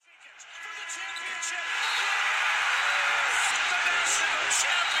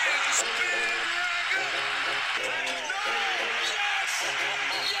Champions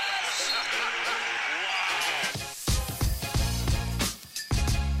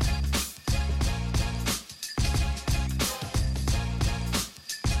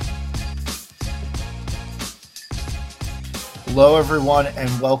Hello, everyone,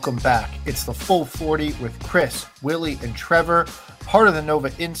 and welcome back. It's the Full 40 with Chris, Willie, and Trevor, part of the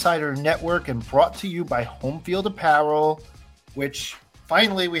Nova Insider Network, and brought to you by Home Field Apparel, which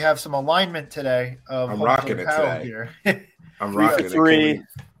finally we have some alignment today of I'm Home rocking Field it Apparel today. here. I'm rocking it. Three.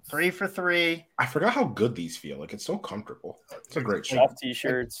 3 for 3. I forgot how good these feel. Like, it's so comfortable. It's a great shirt. Soft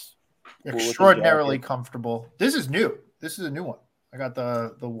t-shirts. Extraordinarily comfortable. This is new. This is a new one. I got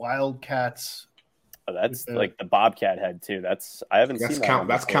the Wildcats. Oh, that's like the Bobcat head too. I haven't seen that.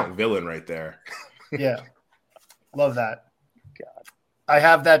 That's Count Villain right there. Yeah. Love that. God. I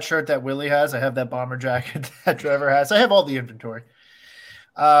have that shirt that Willie has. I have that bomber jacket that Trevor has. I have all the inventory.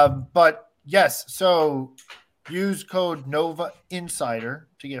 But yes, so use code Nova Insider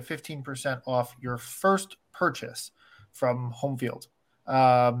to get 15% off your first purchase from Home Field.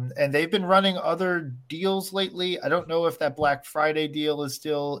 And they've been running other deals lately. I don't know if that Black Friday deal is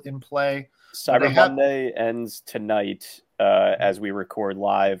still in play. Cyber Monday ends tonight as we record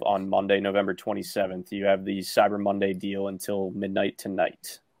live on Monday, November 27th. You have the Cyber Monday deal until midnight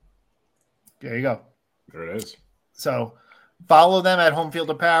tonight. There you go. There it is. So follow them at Home Field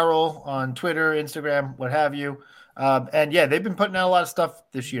Apparel on Twitter, Instagram, what have you. And yeah, they've been putting out a lot of stuff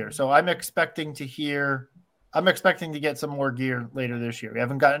this year. So I'm expecting to get some more gear later this year. We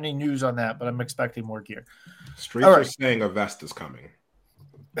haven't got any news on that, but I'm expecting more gear. Streets are saying a vest is coming.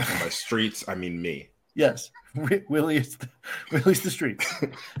 And by streets, I mean me. Yes, Willie's the streets.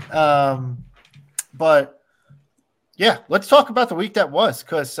 But yeah, let's talk about the week that was,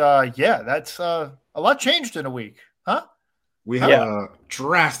 because that's a lot changed in a week, huh? We have a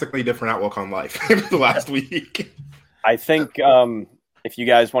drastically different outlook on life the last week. I think if you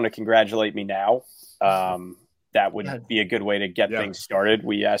guys want to congratulate me now, that would be a good way to get things started.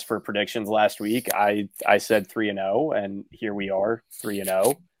 We asked for predictions last week. I said 3-0, and here we are,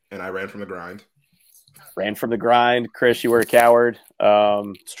 3-0. And I ran from the grind. Chris, you were a coward.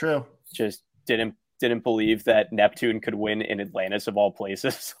 It's true. Just didn't believe that Neptune could win in Atlantis of all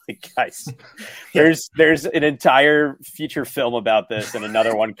places. Like, guys, there's an entire feature film about this and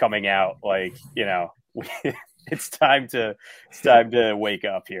another one coming out. Like, it's time to wake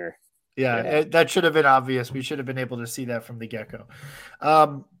up here. Yeah, that should have been obvious. We should have been able to see that from the get-go.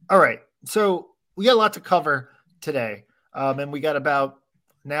 All right, so we got a lot to cover today, and we got about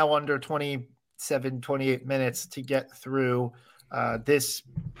now under 28 minutes to get through this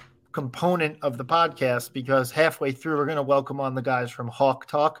component of the podcast, because halfway through we're going to welcome on the guys from Hawk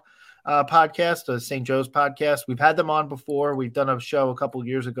Talk podcast, the St. Joe's podcast. We've had them on before. We've done a show a couple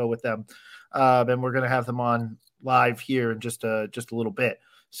years ago with them, and we're going to have them on live here in just a little bit.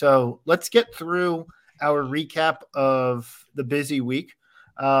 So let's get through our recap of the busy week.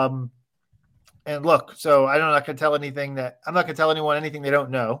 And look, so I'm not going to tell anyone anything they don't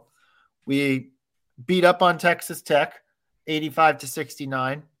know. We beat up on Texas Tech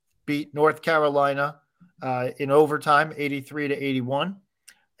 85-69, beat North Carolina in overtime 83-81,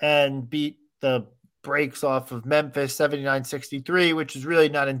 and beat the brakes off of Memphis 79-63, which is really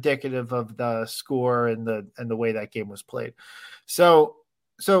not indicative of the score and the way that game was played. So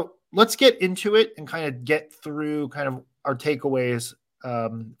let's get into it and kind of get through kind of our takeaways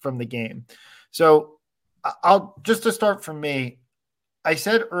from the game. So I'll just to start from me, I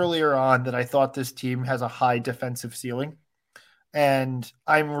said earlier on that I thought this team has a high defensive ceiling, and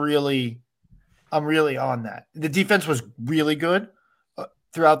I'm really on that. The defense was really good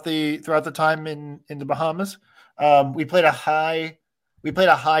throughout the time in the Bahamas. We played a high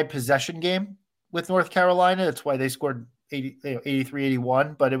possession game with North Carolina. That's why they scored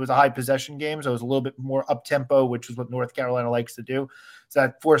 83-81, but it was a high possession game, so it was a little bit more up tempo, which is what North Carolina likes to do. So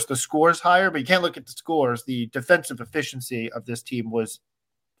that forced the scores higher, but you can't look at the scores. The defensive efficiency of this team was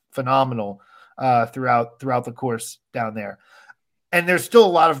phenomenal throughout the course down there. And there's still a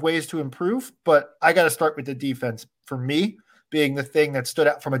lot of ways to improve, but I got to start with the defense, for me, being the thing that stood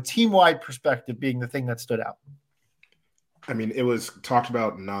out from a team-wide perspective, being the thing that stood out. I mean, it was talked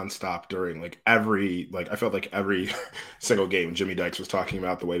about nonstop during I felt like every single game. Jimmy Dykes was talking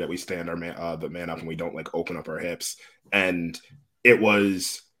about the way that we stand the man up and we don't open up our hips. And I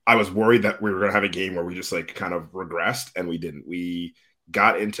was worried that we were going to have a game where we just kind of regressed, and we didn't. We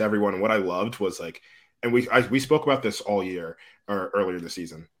got into everyone. And what I loved was and we spoke about this all year or earlier this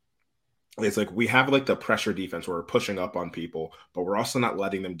season. It's we have the pressure defense where we're pushing up on people, but we're also not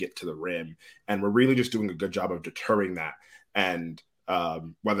letting them get to the rim. And we're really just doing a good job of deterring that. And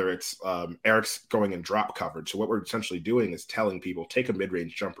whether it's Eric's going in drop coverage. So what we're essentially doing is telling people, take a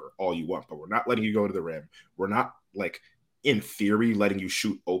mid-range jumper all you want, but we're not letting you go to the rim. We're not like, in theory, letting you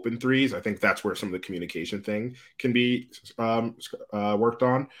shoot open threes. I think that's where some of the communication thing can be worked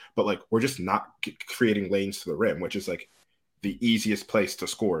on. But like, we're just not creating lanes to the rim, which is like the easiest place to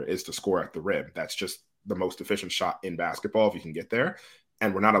score is to score at the rim. That's just the most efficient shot in basketball if you can get there.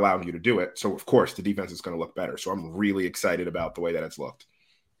 And we're not allowing you to do it. So of course the defense is going to look better. So I'm really excited about the way that it's looked.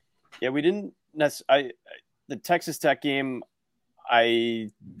 Yeah, we didn't necessarily. The Texas Tech game, I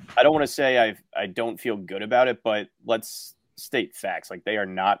don't want to say I don't feel good about it, but let's state facts. Like, they are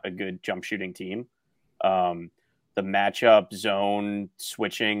not a good jump shooting team. The matchup zone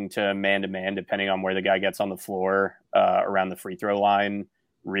switching to man, depending on where the guy gets on the floor around the free throw line,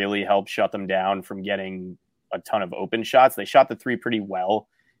 really helped shut them down from getting a ton of open shots. They shot the three pretty well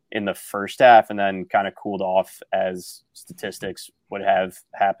in the first half and then kind of cooled off as statistics would have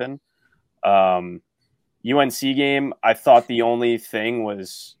happened. UNC game, I thought the only thing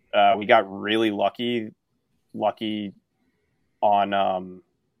was we got really lucky on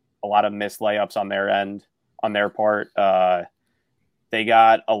a lot of missed layups on their part. They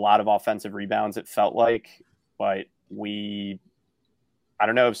got a lot of offensive rebounds, it felt like, but I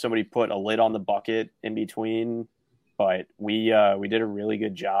don't know if somebody put a lid on the bucket in between, but we did a really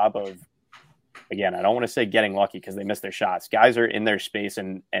good job of, again, I don't want to say getting lucky because they missed their shots. Guys are in their space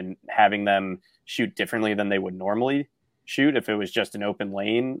and having them shoot differently than they would normally shoot if it was just an open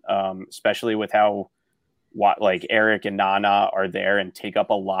lane, especially with how like Eric and Nana are there and take up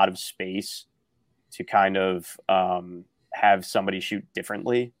a lot of space to kind of have somebody shoot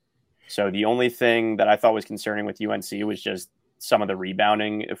differently. So the only thing that I thought was concerning with UNC was just some of the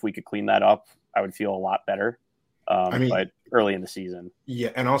rebounding. If we could clean that up, I would feel a lot better. But early in the season. Yeah.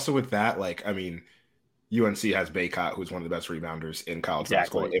 And also with that, like, I mean, UNC has Baycott, who's one of the best rebounders in college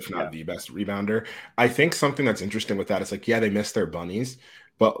basketball, if not the best rebounder. I think something that's interesting with that is like, yeah, they missed their bunnies,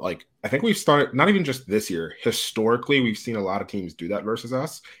 but like, I think we've started, not even just this year, historically, we've seen a lot of teams do that versus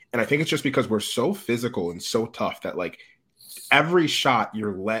us. And I think it's just because we're so physical and so tough that like every shot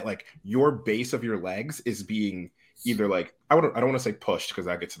like your base of your legs is being either like, I don't want to say pushed because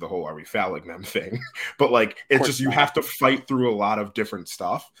that gets to the whole are we fouling them thing, but like it's just you have to fight through a lot of different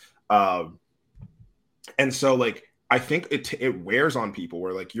stuff. And so like I think it wears on people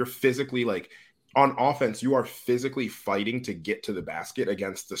where like you're physically like on offense, you are physically fighting to get to the basket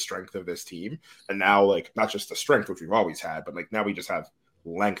against the strength of this team. And now like not just the strength, which we've always had, but like now we just have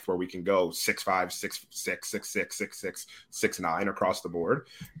length where we can go 6'5", 6'6", 6'6", 6'6", 6'9" across the board.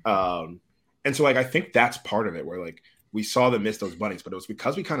 And so, like, I think that's part of it where, like, we saw them miss those bunnies, but it was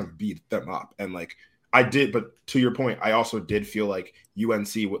because we kind of beat them up. And, like, but to your point, I also did feel like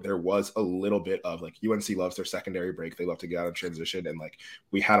UNC, there was a little bit of, like, UNC loves their secondary break. They love to get out of transition. And, like,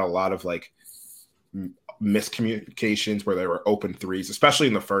 we had a lot of, like, miscommunications where there were open threes, especially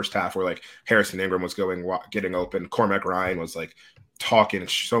in the first half where, like, Harrison Ingram was getting open. Cormac Ryan was, like, talking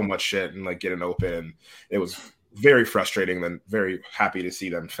so much shit and, like, getting open. It was very frustrating, then very happy to see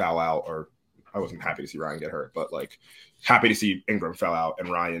them foul out, or I wasn't happy to see Ryan get hurt, but like happy to see Ingram foul out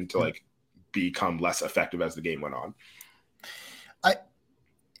and Ryan to like become less effective as the game went on.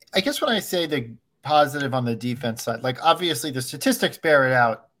 I guess when I say the positive on the defense side, like obviously the statistics bear it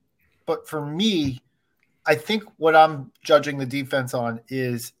out, but for me, I think what I'm judging the defense on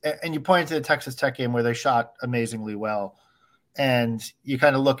is, and you pointed to the Texas Tech game where they shot amazingly well, and you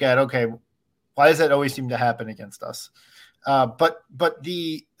kind of look at, okay, why does that always seem to happen against us? But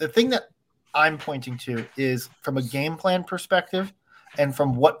the thing that I'm pointing to is from a game plan perspective and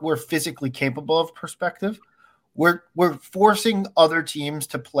from what we're physically capable of perspective, we're forcing other teams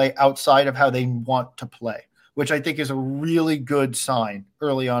to play outside of how they want to play, which I think is a really good sign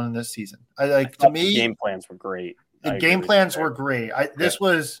early on in this season. The game plans were great. The game plans were great. This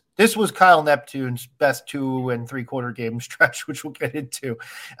was Kyle Neptune's best 2 3/4 game stretch, which we'll get into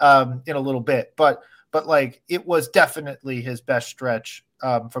in a little bit. But like it was definitely his best stretch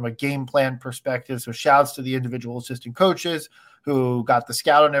from a game plan perspective. So shouts to the individual assistant coaches who got the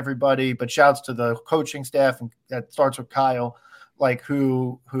scout on everybody, but shouts to the coaching staff, and that starts with Kyle, like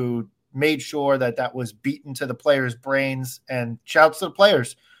who made sure that was beaten to the players' brains, and shouts to the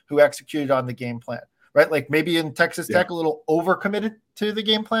players who executed on the game plan. Right, like maybe in Texas Tech, a little overcommitted to the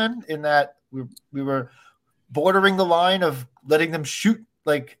game plan in that we were bordering the line of letting them shoot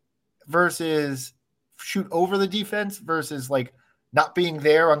like versus shoot over the defense versus like not being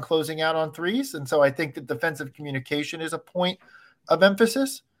there on closing out on threes. And so I think that defensive communication is a point of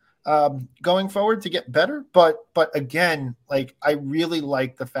emphasis going forward to get better. But again, like I really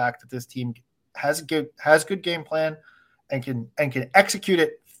like the fact that this team has good game plan and can execute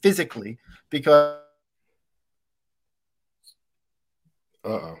it physically because.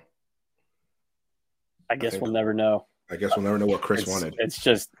 Uh-oh. I guess we'll never know. I guess we'll never know what Chris wanted. It's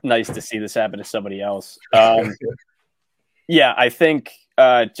just nice to see this happen to somebody else. Yeah, I think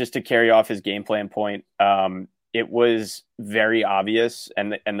just to carry off his game plan point, it was very obvious,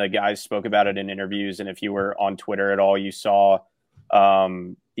 and the guys spoke about it in interviews. And if you were on Twitter at all, you saw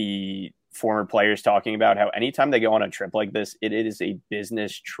the former players talking about how anytime they go on a trip like this, it is a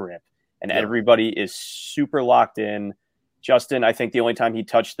business trip, and everybody is super locked in. Justin, I think the only time he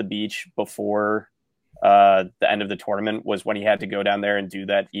touched the beach before the end of the tournament was when he had to go down there and do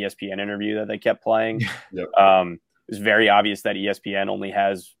that ESPN interview that they kept playing. Yep. It was very obvious that ESPN only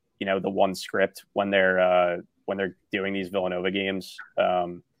has, the one script when they're doing these Villanova games.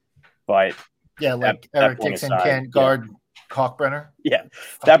 But yeah, like Eric Dixon can't guard Kalkbrenner. Yeah,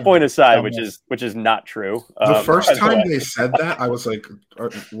 that point aside, which is not true. The first time they said that, I was like,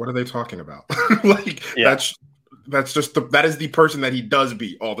 "What are they talking about?" That's just that is the person that he does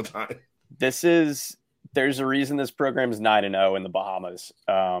beat all the time. There's a reason this program is 9-0 in the Bahamas.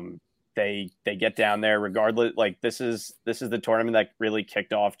 They get down there regardless. Like this is the tournament that really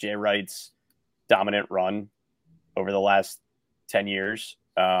kicked off Jay Wright's dominant run over the last 10 years.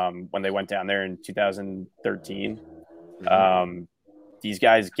 When they went down there in 2013, these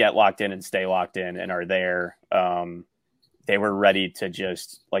guys get locked in and stay locked in and are there. They were ready to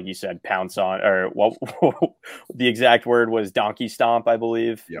just, like you said, pounce on, or what the exact word was, donkey stomp, I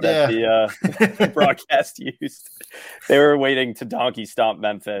believe, that the broadcast used. They were waiting to donkey stomp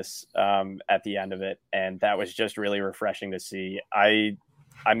Memphis at the end of it, and that was just really refreshing to see. I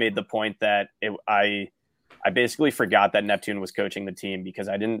made the point that I basically forgot that Neptune was coaching the team because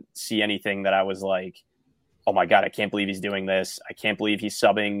I didn't see anything that I was like, oh my God, I can't believe he's doing this. I can't believe he's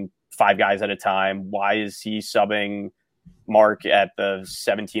subbing 5 guys at a time. Why is he subbing Mark at the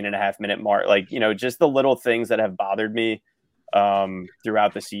 17.5-minute mark? Like, just the little things that have bothered me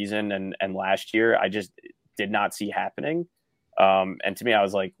throughout the season and last year, I just did not see happening. And to me, I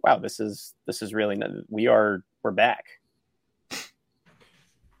was like, wow, this is really, we're back.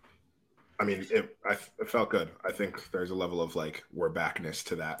 I mean, it felt good. I think there's a level of like, we're backness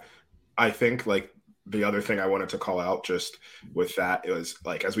to that. I think like the other thing I wanted to call out just with that, it was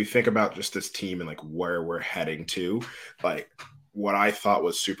like, as we think about just this team and like where we're heading to, like what I thought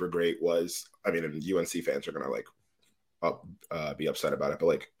was super great was, I mean, and UNC fans are going to like be upset about it, but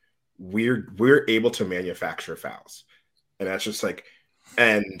like we're able to manufacture fouls, and that's just like,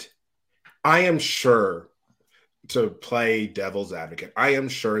 and I am sure, to play devil's advocate, I am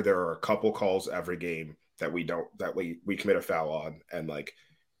sure there are a couple calls every game that we commit a foul on and like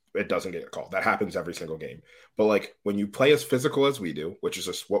it doesn't get called. That happens every single game. But like when you play as physical as we do, which is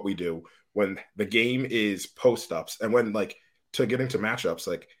just what we do, when the game is post ups and when like to get into matchups,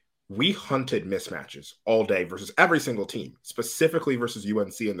 like we hunted mismatches all day versus every single team, specifically versus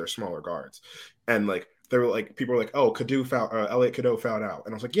UNC and their smaller guards. And like they were like, people were like, oh, Elliot Cadeau fouled out.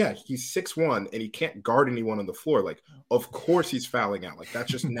 And I was like, yeah, he's 6'1" and he can't guard anyone on the floor. Like, of course he's fouling out. Like, that's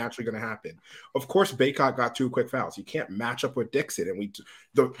just naturally going to happen. Of course, Baycott got 2 quick fouls. You can't match up with Dixon. And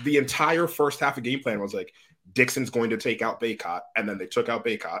the entire first half of game plan was like, Dixon's going to take out Baycott. And then they took out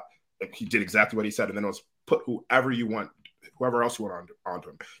Baycott. And he did exactly what he said. And then it was put whoever you want, whoever else you want onto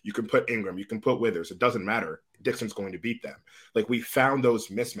him. You can put Ingram. You can put Withers. It doesn't matter. Dixon's going to beat them. Like, we found those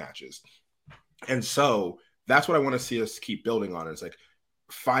mismatches. And so that's what I want to see us keep building on, is like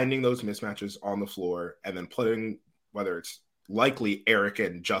finding those mismatches on the floor and then putting, whether it's likely Eric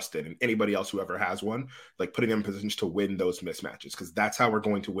and Justin and anybody else who ever has one, like putting them in positions to win those mismatches, because that's how we're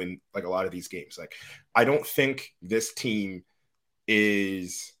going to win like a lot of these games. Like, I don't think this team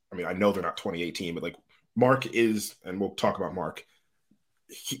is, I mean, I know they're not 2018, but like Mark is, and we'll talk about Mark.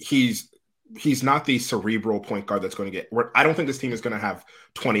 He's not the cerebral point guard that's going to get. I don't think this team is going to have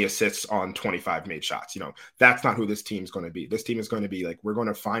 20 assists on 25 made shots. That's not who this team is going to be. This team is going to be like, we're going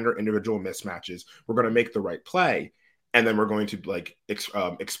to find our individual mismatches. We're going to make the right play. And then we're going to like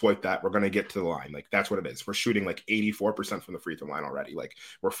exploit that. We're going to get to the line. Like, that's what it is. We're shooting like 84% from the free throw line already. Like,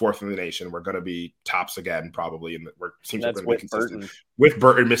 we're 4th in the nation. We're going to be tops again, probably. And we're going to be consistent. With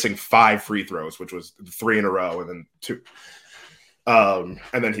Burton missing 5 free throws, which was 3 in a row and then 2. And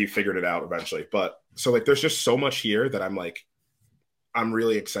then he figured it out eventually. But so like, there's just so much here that I'm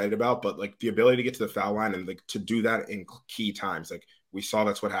really excited about, but like the ability to get to the foul line and like to do that in key times. Like, we saw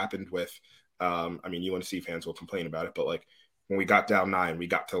that's what happened with, I mean, UNC fans will complain about it, but like when we got down 9, we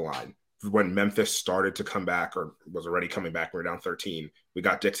got to the line. When Memphis started to come back or was already coming back, we were down 13, we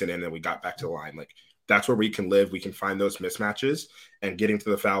got Dixon in and we got back to the line. Like, that's where we can live. We can find those mismatches and getting to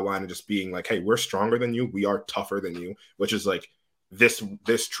the foul line and just being like, hey, we're stronger than you. We are tougher than you, which is like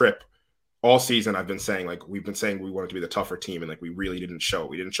this trip all season. I've been saying, like, we've been saying we wanted to be the tougher team, and like we really didn't show.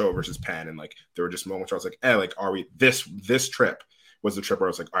 We didn't show it versus Penn, and like there were just moments where I was like, like, are we this trip was the trip where I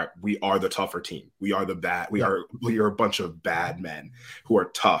was like, all right, we are the tougher team. We are we are a bunch of bad men who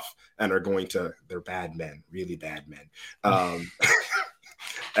are tough and are going to, they're bad men, really bad men.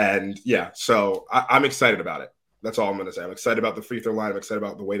 And yeah, so I'm excited about it. That's all I'm going to say. I'm excited about the free throw line. I'm excited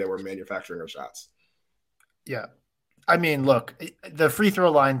about the way that we're manufacturing our shots. Yeah. I mean, look, the free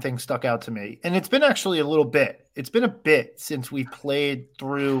throw line thing stuck out to me, and it's been actually a little bit. It's been a bit since we played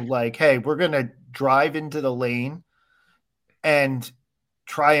through like, hey, we're going to drive into the lane and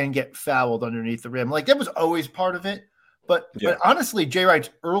try and get fouled underneath the rim. Like that was always part of it. But honestly, Jay Wright's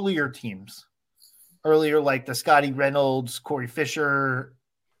earlier teams, like the Scotty Reynolds, Corey Fisher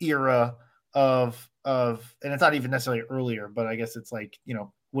era of, and it's not even necessarily earlier, but I guess it's like,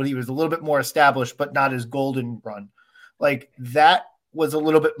 when he was a little bit more established, but not his golden run. Like that was a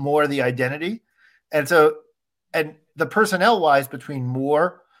little bit more the identity. And so, and the personnel wise between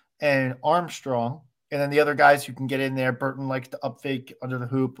Moore and Armstrong, and then the other guys who can get in there, Burton likes to up fake under the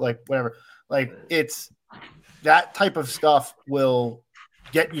hoop, like whatever. Like it's that type of stuff will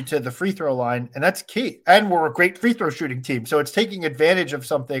get you to the free throw line, and that's key. And we're a great free throw shooting team, so it's taking advantage of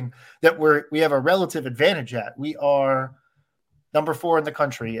something that we have a relative advantage at. We are number 4 in the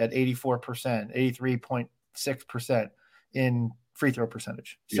country at 84%, 83.6% in free throw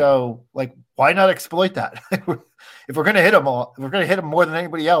percentage. Yeah. So, like, why not exploit that? If we're going to hit them all, if we're going to hit them more than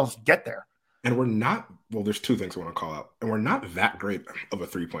anybody else, get there. And we're not, well, there's 2 things I want to call out. And we're not that great of a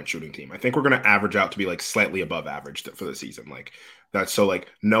 3-point shooting team. I think we're going to average out to be like slightly above average for the season. Like that's so like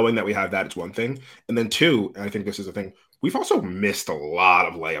knowing that we have that is one thing. And then 2, and I think this is a thing, we've also missed a lot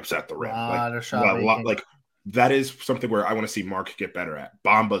of layups at the rim. Like that is something where I want to see Mark get better at.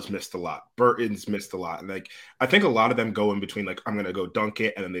 Bamba's missed a lot. Burton's missed a lot. And like, I think a lot of them go in between, like, I'm going to go dunk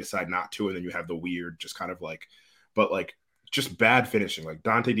it. And then they decide not to. And then you have the weird, just kind of like, but like, just bad finishing, like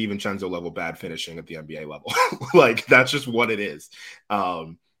Dante DiVincenzo level bad finishing at the NBA level. Like that's just what it is.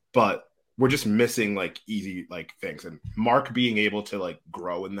 But we're just missing like easy like things, and Mark being able to like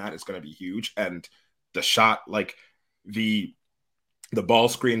grow in that is going to be huge. And the shot, like the ball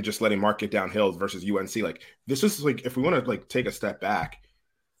screen, just letting Mark get downhill versus UNC. Like this is like, if we want to like take a step back,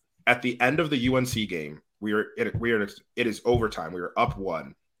 at the end of the UNC game, it is overtime. We were up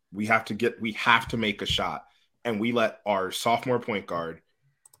 1. We have to make a shot. And we let our sophomore point guard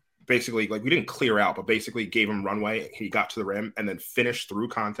basically, like, we didn't clear out, but basically gave him runway. He got to the rim and then finished through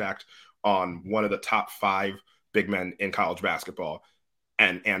contact on one of the top 5 big men in college basketball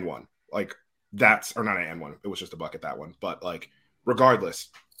and won. Like that's, or not an and one. It was just a bucket, that one. But like, regardless,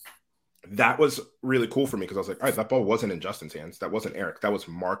 that was really cool for me because I was like, all right, that ball wasn't in Justin's hands. That wasn't Eric. That was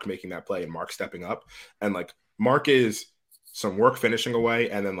Mark making that play and Mark stepping up. And like, Mark is some work finishing away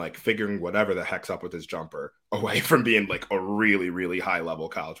and then like figuring whatever the heck's up with his jumper away from being like a really, really high level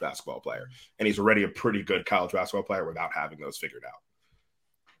college basketball player. And he's already a pretty good college basketball player without having those figured out.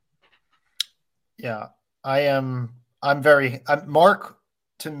 Yeah, Mark,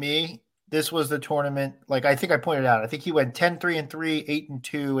 to me, this was the tournament. Like, I think I pointed out, I think he went 10-3-3,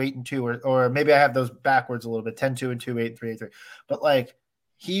 8-2, 8-2, or maybe I have those backwards a little bit, 10-2-2, 8-3, 8-3. But like,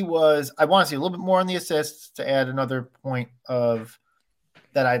 I want to see a little bit more on the assists to add another point of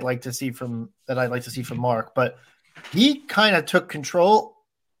that I'd like to see from Mark, but he kind of took control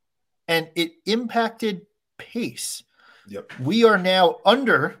and it impacted pace. Yep. We are now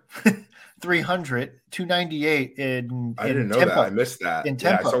under 300, 298 in I didn't know tempo. that. I missed that. In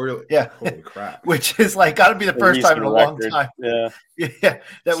tempo. Yeah. Holy crap. Which is like got to be the first time in a long time. Yeah.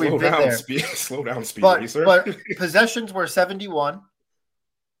 That we've been there. Slow down, speed racer. But possessions were 71.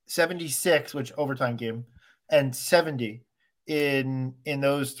 76, which overtime game, and 70 in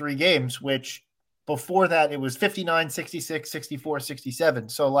those 3 games, which before that it was 59, 66, 64, 67.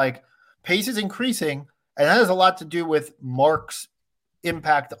 So like pace is increasing, and that has a lot to do with Mark's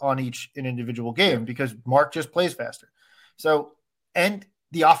impact on an individual game because Mark just plays faster. So, and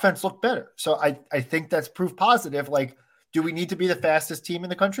the offense looked better. So I think that's proof positive. Like, do we need to be the fastest team in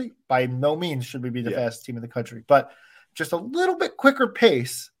the country? By no means should we be the fastest team in the country, but just a little bit quicker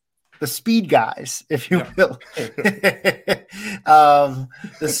pace. The speed guys, if you will.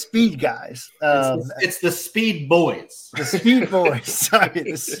 The speed guys. It's the speed boys. The speed boys. Sorry,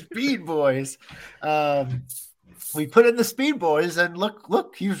 the speed boys. We put in the speed boys, and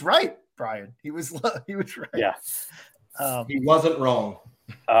look, he was right, Brian. He was right. Yeah. He wasn't wrong.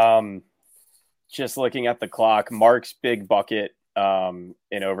 Just looking at the clock, Mark's big bucket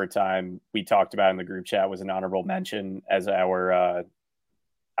in overtime. We talked about in the group chat was an honorable mention as our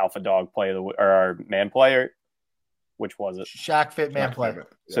alpha dog play or our man player. Which was it? Shaq Fit man play. Yeah.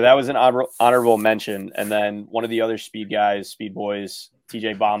 So that was an honorable mention. And then one of the other speed boys,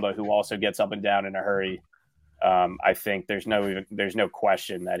 TJ Bamba, who also gets up and down in a hurry. I think there's no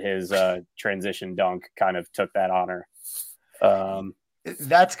question that his transition dunk kind of took that honor.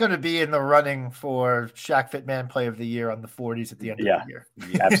 That's going to be in the running for Shaq Fit Man Play of the Year on the 40s at the end of the year.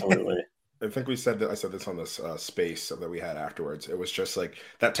 Yeah, absolutely. I think we said that. I said this on this space that we had afterwards. It was just like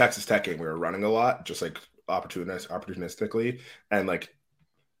that Texas Tech game. We were running a lot, just like opportunistically, and like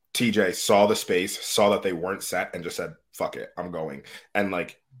TJ saw the space, saw that they weren't set, and just said, "Fuck it, I'm going." And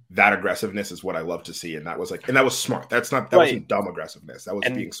like that aggressiveness is what I love to see, and that was smart. That wasn't dumb aggressiveness. That was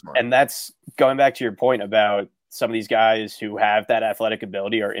being smart. And that's going back to your point about some of these guys who have that athletic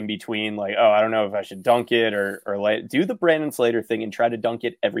ability are in between, like, oh, I don't know if I should dunk it or do the Brandon Slater thing and try to dunk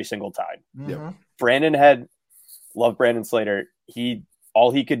it every single time. Mm-hmm. Brandon loved Brandon Slater. All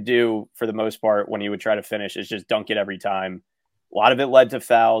he could do for the most part when he would try to finish is just dunk it every time. A lot of it led to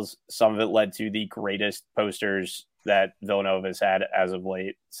fouls. Some of it led to the greatest posters that Villanova has had as of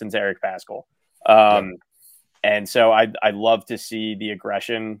late since Eric Paschal. And so I love to see the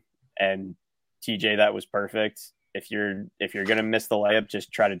aggression, and TJ, that was perfect. If you're going to miss the layup,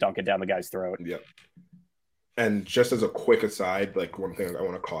 just try to dunk it down the guy's throat. Yep. And just as a quick aside, like one thing I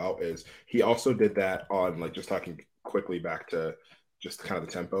want to call out is he also did that on, like, just talking quickly back to just kind of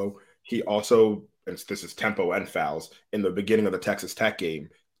the tempo. He also, and this is tempo and fouls, in the beginning of the Texas Tech game,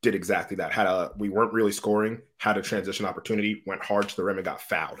 did exactly that. We weren't really scoring, had a transition opportunity, went hard to the rim and got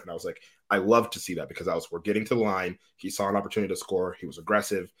fouled. And I was like, I love to see that because we're getting to the line. He saw an opportunity to score. He was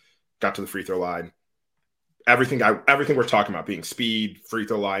aggressive, got to the free throw line. Everything we're talking about, being speed, free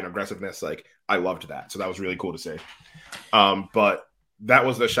throw line, aggressiveness, like, I loved that. So that was really cool to see. But that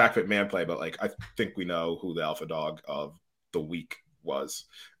was the Shaq Fit Man play. But like, I think we know who the alpha dog of the week was.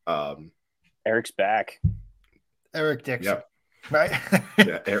 Eric's back. Eric Dixon. Yep. Right?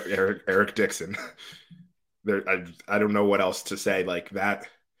 Yeah, Eric Dixon. I don't know what else to say. Like that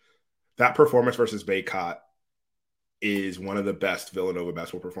performance versus Baycott is one of the best Villanova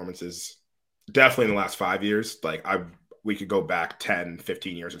basketball performances, definitely in the last 5 years. Like we could go back 10,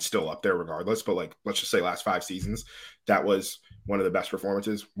 15 years. It's still up there regardless. But like, let's just say last 5 seasons, that was one of the best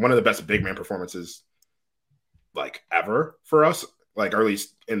performances, one of the best big man performances like ever for us, like, or at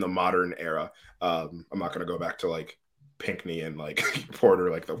least in the modern era. I'm not going to go back to like Pinckney and like Porter,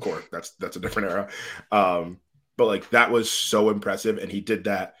 like, of course that's a different era. But like, that was so impressive. And he did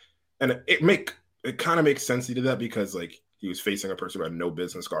that. And it kind of makes sense he did that because like he was facing a person who had no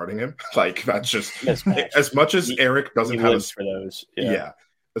business guarding him. Like, that's just as much as Eric doesn't have for those. Yeah.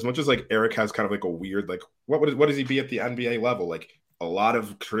 As much as like Eric has kind of like a weird, like, what does he be at the NBA level? Like, a lot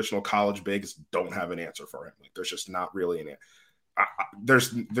of traditional college bigs don't have an answer for him. Like, there's just not really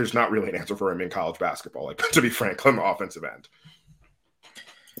there's not really an answer for him in college basketball. Like, to be frank, on the offensive end.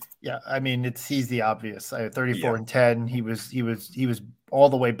 Yeah, I mean, he's the obvious. 34 and 10. He was all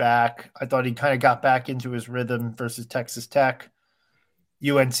the way back. I thought he kind of got back into his rhythm versus Texas Tech.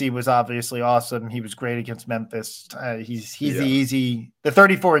 UNC was obviously awesome. He was great against Memphis. He's the easy. The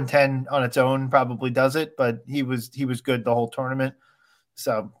 34 and 10 on its own probably does it, but he was good the whole tournament.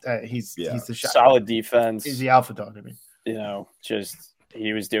 So he's the shot. Solid defense. He's the alpha dog. I mean, just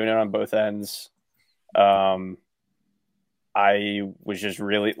he was doing it on both ends. I was just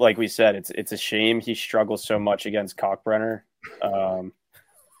really, like we said, it's a shame he struggles so much against Kalkbrenner.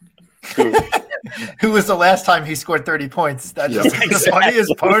 Who was the last time he scored 30 points? That's the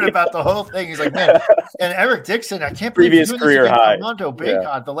funniest part about the whole thing. He's like, man, and Eric Dixon, I can't believe previous career high. Armando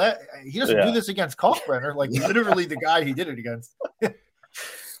Baycott. He doesn't do this against Kalkbrenner, like literally the guy he did it against.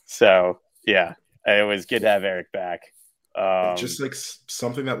 So yeah, it was good to have Eric back. Just like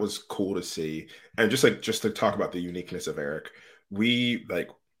something that was cool to see, and just to talk about the uniqueness of Eric. We like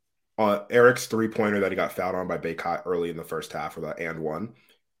Eric's 3-pointer that he got fouled on by Baycott early in the first half with and one.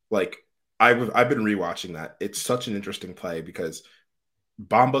 Like I've been rewatching that. It's such an interesting play because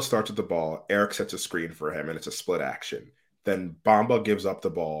Bamba starts with the ball. Eric sets a screen for him, and it's a split action. Then Bamba gives up the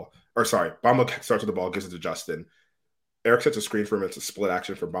ball, Bamba starts with the ball, gives it to Justin. Eric sets a screen for him. It's a split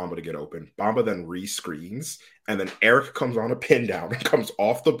action for Bamba to get open. Bamba then re-screens, and then Eric comes on a pin down and comes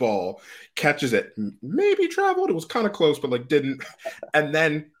off the ball, catches it, maybe traveled. It was kind of close, but like didn't, and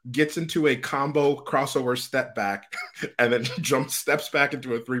then gets into a combo crossover step back, and then steps back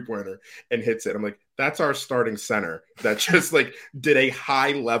into a 3-pointer and hits it. I'm like, that's our starting center that just like did a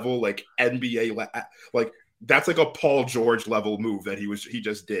high level like NBA like. That's like a Paul George level move that he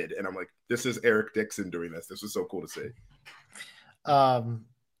just did. And I'm like, this is Eric Dixon doing this. This was so cool to see. Willie,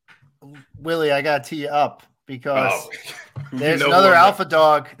 I got to tee you up because there's You know another what, alpha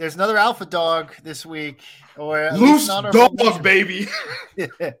dog. There's another alpha dog this week. Or at least Loose an honorable mention. dog, baby.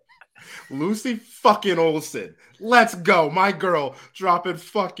 Lucy fucking Olsen. Let's go. My girl dropping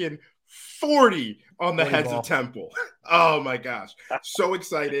fucking 40 on the 40 heads ball. of Temple. Oh my gosh. So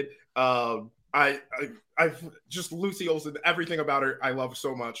excited. I just Lucy Olsen, everything about her I love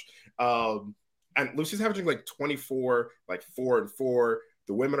so much. And Lucy's averaging like 24, like 4-4.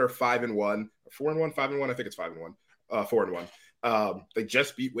 The women are 5-1, 4-1, 5-1. I think it's 5-1, 4-1. They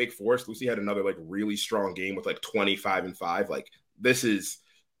just beat Wake Forest. Lucy had another like really strong game with like 25-5. Like this is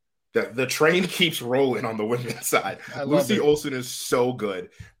the train keeps rolling on the women's side. Lucy Olsen is so good.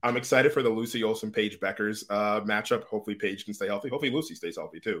 I'm excited for the Lucy Olsen Paige Beckers matchup. Hopefully Paige can stay healthy. Hopefully Lucy stays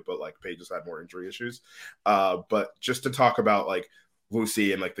healthy too. But like Paige has had more injury issues. But just to talk about like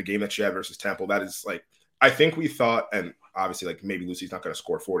Lucy and like the game that she had versus Temple, that is like I think we thought, and obviously like maybe Lucy's not going to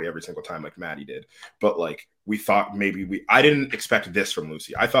score 40 every single time like Maddie did, but like we thought I didn't expect this from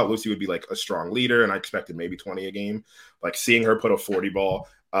Lucy. I thought Lucy would be like a strong leader, and I expected maybe 20 a game. Like seeing her put a 40 ball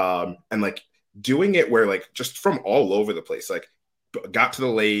and like doing it where like just from all over the place, like got to the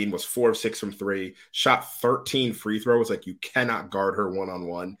lane, was 4 of 6 from 3, shot 13 free throws. Like you cannot guard her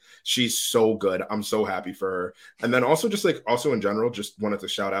one-on-one. She's so good. I'm so happy for her. And then also just like also in general, just wanted to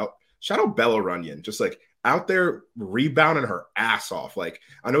shout out Bella Runyon. Just like out there rebounding her ass off. Like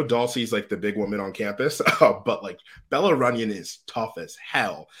I know Dulcie's like the big woman on campus, but like Bella Runyon is tough as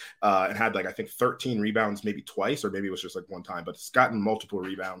hell. And had like I think 13 rebounds maybe twice, or maybe it was just like one time, but it's gotten multiple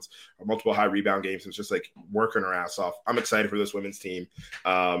rebounds or multiple high rebound games. It's just like working her ass off. I'm excited for this women's team.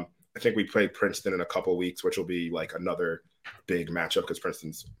 I think we play Princeton in a couple of weeks, which will be like another big matchup because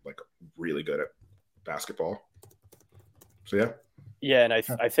Princeton's like really good at basketball. So yeah. Yeah, and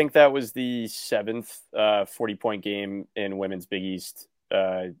I think that was the 7th 40-point game in women's Big East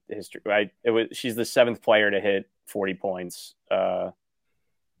history. She's the 7th player to hit 40 points. And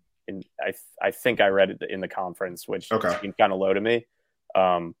I think I read it in the conference, which seemed kind of low to me.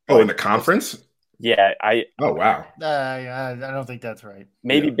 In the conference? Yeah, Oh wow. I don't think that's right.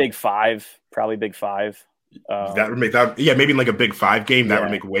 Maybe Big Five, probably Big Five. That would make that maybe in like a Big Five game that would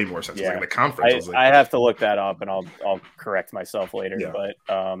make way more sense. Like in the conference, I have to look that up and I'll correct myself later. Yeah. But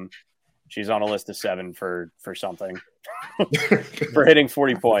she's on a list of 7 for something for hitting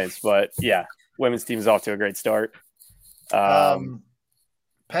 40 points. But yeah, women's team's off to a great start.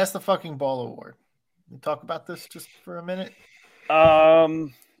 Pass the fucking ball award. Can we talk about this just for a minute?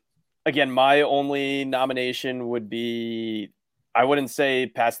 Again, my only nomination would be I wouldn't say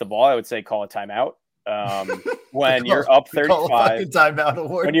pass the ball. I would say call a timeout. When you're up 35, timeout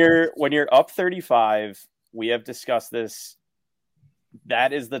award. When you're up 35, we have discussed this.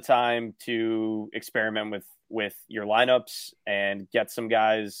 That is the time to experiment with your lineups and get some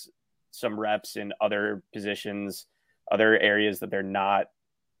guys some reps in other positions, other areas that they're not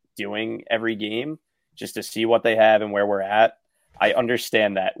doing every game, just to see what they have and where we're at. I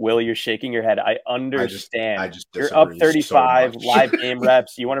understand that. Will, you're shaking your head. I understand. I just you're up 35 live game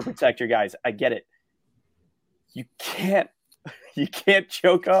reps. You want to protect your guys. I get it. You can't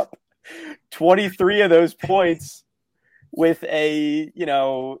choke up 23 of those points with a,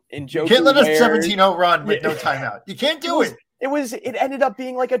 Njoku. You can't let us 17-0 run with no timeout. You can't do it. It ended up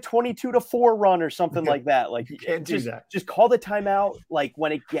being like a 22-4 run or something like that. Like you can't do that. Just call the timeout like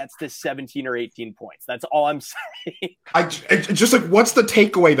when it gets to 17 or 18 points. That's all I'm saying. I just like, what's the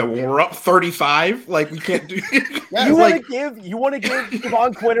takeaway though? When we're up 35, like we can't do. You want to give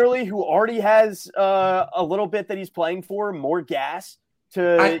Javon Quinterly, who already has a little bit that he's playing for, more gas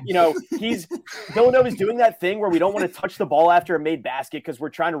to Villanova's doing that thing where we don't want to touch the ball after a made basket because we're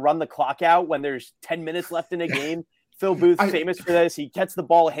trying to run the clock out when there's 10 minutes left in a game. Phil Booth, famous for this. He gets the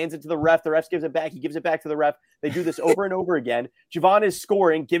ball, hands it to the ref. The ref gives it back. He gives it back to the ref. They do this over and over again. Javon is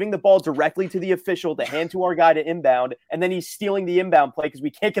scoring, giving the ball directly to the official to hand to our guy to inbound, and then he's stealing the inbound play because we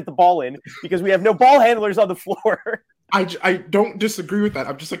can't get the ball in because we have no ball handlers on the floor. I don't disagree with that.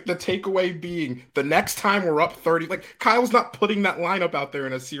 I'm just like, the takeaway being the next time we're up 30, like Kyle's not putting that lineup out there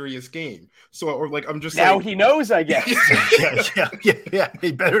in a serious game. So, or like, I'm just now he knows, I guess. yeah.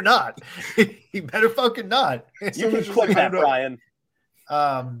 He better not. He better fucking not. You can click that, Brian.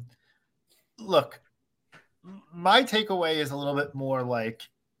 Look, my takeaway is a little bit more like,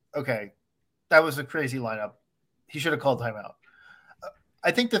 okay, that was a crazy lineup. He should have called timeout.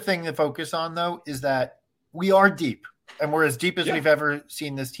 I think the thing to focus on though is that we are deep. And we're as deep as we've ever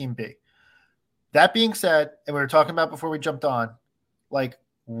seen this team be. That being said, and we were talking about before we jumped on, like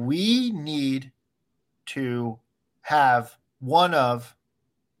we need to have one of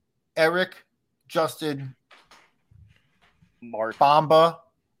Eric, Justin, Mark on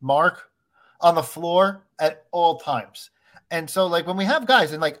the floor at all times. And so, like, when we have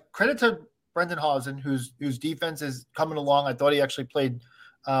guys, and like, credit to Brendan Hausen, whose defense is coming along. I thought he actually played.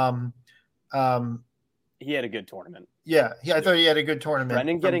 He had a good tournament. Yeah, I thought he had a good tournament.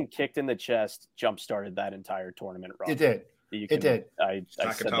 Brendan getting kicked in the chest jump-started that entire tournament run. It did. It did. I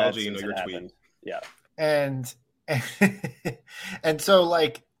said that since your it happened. tweet. Yeah. And so,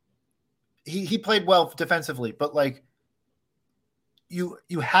 like, he played well defensively, but like, you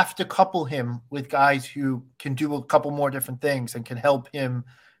have to couple him with guys who can do a couple more different things and can help him,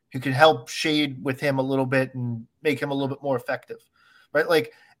 who can help shade with him a little bit and make him a little bit more effective, right?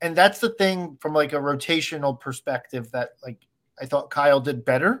 Like, and that's the thing from like a rotational perspective that, like, I thought Kyle did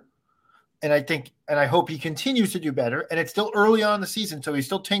better. And I hope he continues to do better. And it's still early on in the season, so he's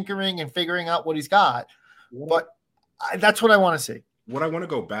still tinkering and figuring out what he's got. But that's what I want to see. What I want to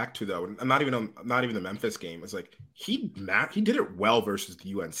go back to, though, and not even the Memphis game, is like he did it well versus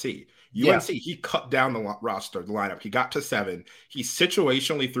the UNC. He cut down the roster, the lineup. He got to 7. He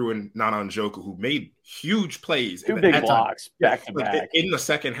situationally threw in Nana Njoku, who made huge plays. 2 big blocks back to back in the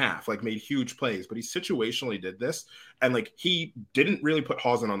second half, like made huge plays. But he situationally did this, and like he didn't really put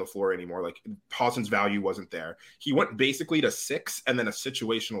Hausen on the floor anymore. Like Hausen's value wasn't there. He went basically to 6 and then a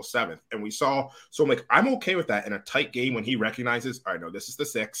situational 7th, and we saw. So I'm like, I'm okay with that in a tight game when he recognizes, all right, no, this is the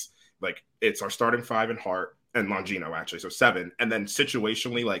 6. Like it's our starting 5 in Hart and Longino, actually. So 7. And then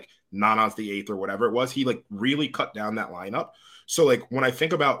situationally, like Nana's the 8th or whatever it was, he like really cut down that lineup. So like when I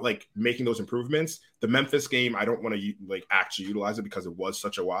think about like making those improvements, the Memphis game, I don't want to like actually utilize it because it was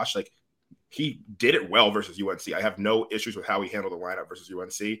such a wash. Like he did it well versus UNC. I have no issues with how he handled the lineup versus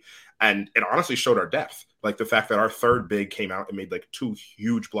UNC. And it honestly showed our depth. Like the fact that our third big came out and made like 2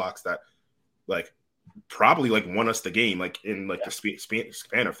 huge blocks that like probably like won us the game, like in like the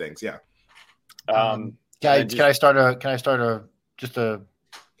span of things. Yeah. Can I start a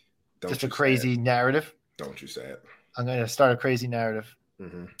crazy narrative? Don't you say it. I'm going to start a crazy narrative.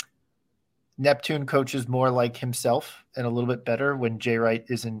 Mm-hmm. Neptune coaches more like himself and a little bit better when Jay Wright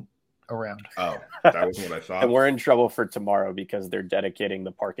isn't around. Oh, that was what I thought. And we're in trouble for tomorrow because they're dedicating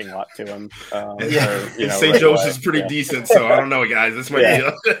the parking lot to him. St. Joe's is pretty decent, so I don't know, guys. This might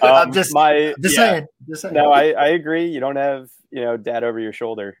be. I'm just saying. No, I agree. You don't have dad over your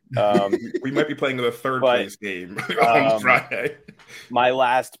shoulder. We might be playing the third place game on Friday. My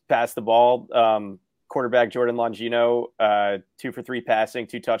last pass the ball. Quarterback Jordan Longino, 2 for 3 passing,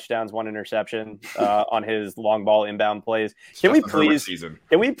 2 touchdowns, 1 interception on his long ball inbound plays. Can we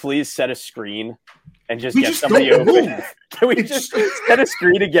please set a screen and just get somebody open? Can we just set a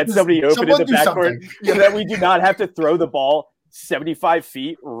screen and get somebody open in the backcourt so that we do not have to throw the ball 75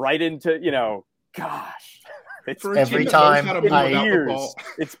 feet right into, gosh. Every time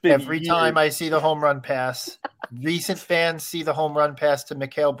I see the home run pass, recent fans see the home run pass to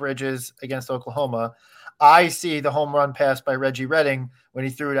Mikal Bridges against Oklahoma. I see the home run pass by Reggie Redding when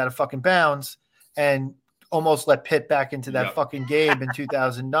he threw it out of fucking bounds and almost let Pitt back into that fucking game in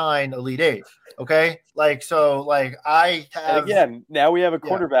 2009 Elite 8. Okay, I have. And again, now we have a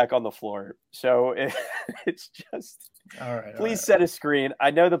quarterback on the floor, so it's just. All right. Please set a screen.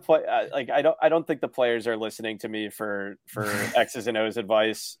 I know the play. I don't think the players are listening to me for X's and O's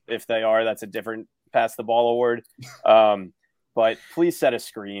advice. If they are, that's a different pass the ball award. But please set a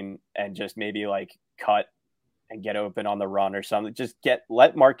screen and just maybe like cut and get open on the run or something. Just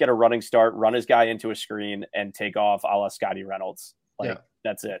let Mark get a running start, run his guy into a screen, and take off a la Scotty Reynolds.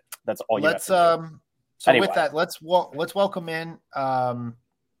 That's it. That's all you have to do. So anyway. With that, let's welcome in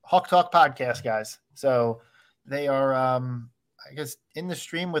Hawk Talk podcast guys. So. They are, I guess, in the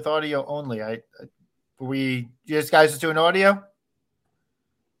stream with audio only. You guys just doing audio?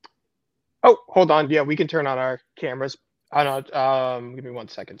 Oh, hold on. Yeah, we can turn on our cameras. I don't know. Give me 1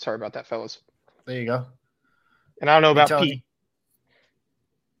 second. Sorry about that, fellas. There you go. And I don't know about Pete.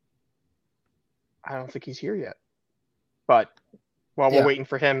 I don't think he's here yet. But while we're waiting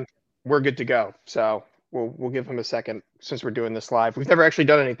for him, we're good to go. So we'll give him a second since we're doing this live. We've never actually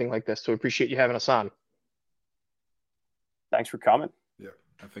done anything like this, so we appreciate you having us on. Thanks for coming. Yeah,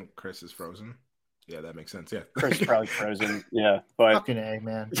 I think Chris is frozen. Yeah, that makes sense. Yeah, Chris is probably frozen. Yeah, but fucking A,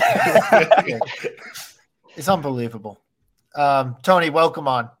 man. It's unbelievable. Tony, welcome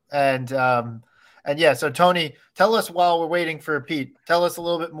on, and yeah. So Tony, tell us while we're waiting for Pete. Tell us a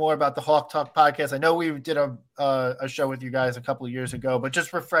little bit more about the Hawk Talk podcast. I know we did a show with you guys a couple of years ago, but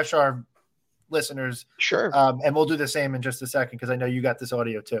just refresh our listeners. Sure. And we'll do the same in just a second because I know you got this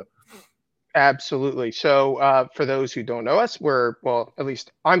audio too. Absolutely. So for those who don't know us, at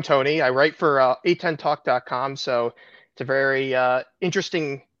least I'm Tony. I write for 810talk.com. So it's a very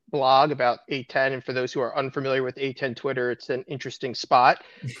interesting blog about A10. And for those who are unfamiliar with A10 Twitter, it's an interesting spot.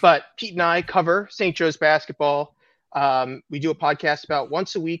 But Pete and I cover St. Joe's basketball. We do a podcast about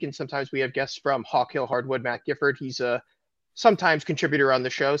once a week, and sometimes we have guests from Hawk Hill Hardwood, Matt Gifford. He's a sometimes contributor on the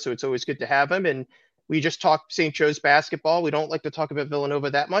show, so it's always good to have him. And we just talk St. Joe's basketball. We don't like to talk about Villanova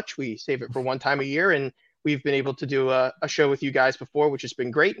that much. We save it for one time a year, and we've been able to do a show with you guys before, which has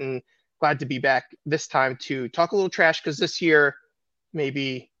been great, and glad to be back this time to talk a little trash, because this year,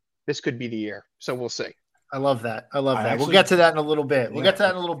 maybe this could be the year. So we'll see. I love that. We'll get to that in a little bit.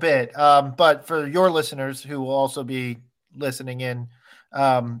 But for your listeners who will also be listening in,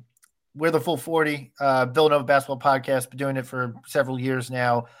 we're the Full 40 Villanova Basketball Podcast. Been doing it for several years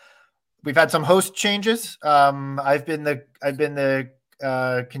now. We've had some host changes. I've been the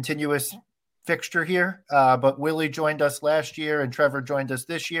continuous fixture here, but Willie joined us last year and Trevor joined us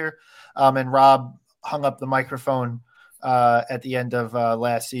this year, and Rob hung up the microphone at the end of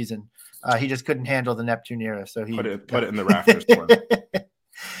last season. He just couldn't handle the Neptune era, so he put it in the rafters for him.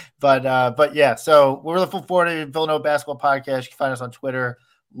 But yeah, so we're the Full 40 Villanova Basketball Podcast. You can find us on Twitter.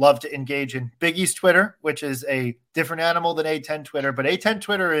 Love to engage in Big East Twitter, which is a different animal than A10 Twitter, but A10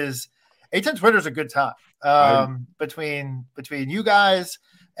 Twitter is a good time between you guys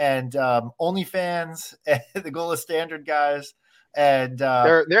and OnlyFans and the Gola Standard guys, and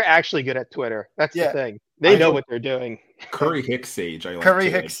they're actually good at Twitter. That's the thing. They know what they're doing. Curry Hicks Sage. I love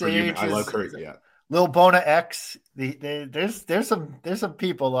Curry. Yeah. Lil Bona X. There's some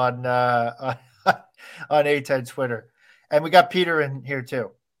people on A10 Twitter, and we got Peter in here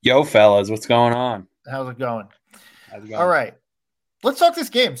too. Yo, fellas, what's going on? How's it going? All right, let's talk this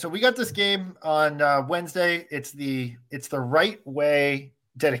game. So we got this game on Wednesday. It's the Right Way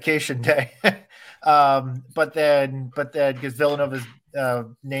dedication day, but then because Villanova's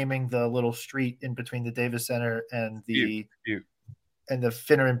naming the little street in between the Davis Center and the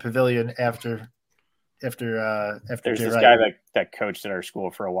Finneran Pavilion after there's this Wright. guy that coached at our school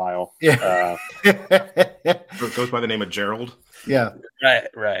for a while. Yeah. It goes by the name of Gerald. Yeah.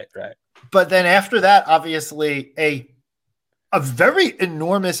 Right. But then after that, obviously a very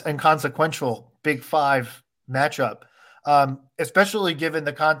enormous and consequential Big Five matchup, especially given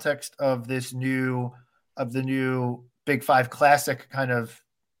the context of the new Big Five Classic kind of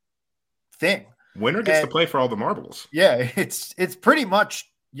thing. Winner gets to play for all the marbles. Yeah, it's pretty much,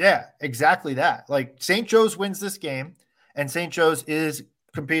 exactly that. Like St. Joe's wins this game, and St. Joe's is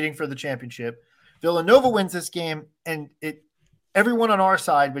competing for the championship. Villanova wins this game, and everyone on our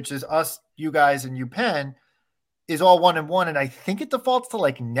side, which is us, you guys, and UPenn, is all 1-1, and I think it defaults to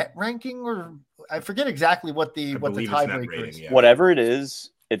like net ranking, or I forget exactly what the tiebreaker is. Yeah. Whatever it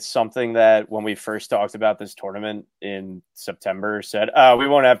is, it's something that when we first talked about this tournament in September, said, we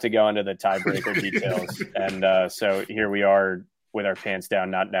won't have to go into the tiebreaker details, and so here we are with our pants down,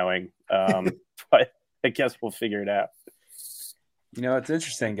 not knowing. But I guess we'll figure it out. You know, it's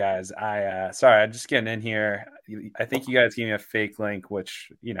interesting, guys. I'm just getting in here. I think you guys gave me a fake link,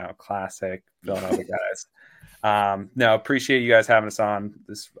 which, classic Villanova guys. No, appreciate you guys having us on.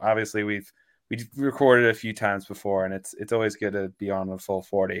 This obviously we've recorded a few times before, and it's always good to be on the Full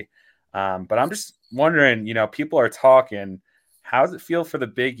 40. But I'm just wondering, people are talking. How does it feel for the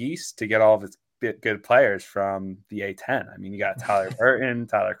Big East to get all of its good players from the A10? I mean, you got Tyler Burton,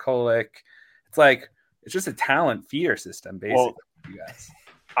 Tyler Kolek. It's just a talent feeder system, basically. You guys.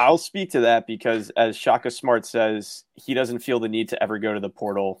 I'll speak to that because, as Shaka Smart says, he doesn't feel the need to ever go to the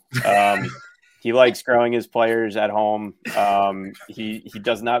portal. He likes growing his players at home. He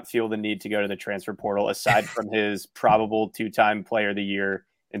does not feel the need to go to the transfer portal, aside from his probable two-time player of the year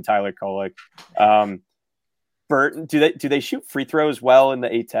in Tyler Kolek. Burton, do they shoot free throws well in the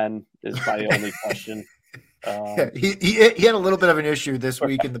A10 is probably the only question. He had a little bit of an issue this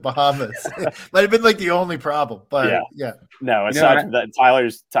week in the Bahamas. Might have been like the only problem, but yeah. No, aside from that,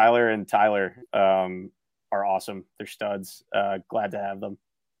 Tyler and Tyler are awesome. They're studs. Glad to have them.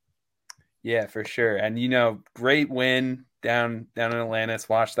 Yeah, for sure. And great win down in Atlantis.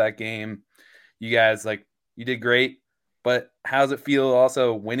 Watched that game. You guys you did great. But how does it feel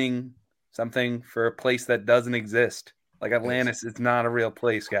also winning something for a place that doesn't exist? Like Atlantis, it's not a real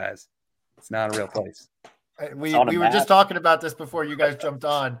place, guys. It's not a real place. We were just talking about this before you guys jumped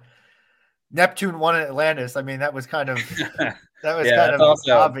on. Neptune won in Atlantis. I mean, that was kind of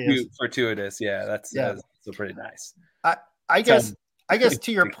also obvious. Fortuitous. Yeah, that's still pretty nice. I guess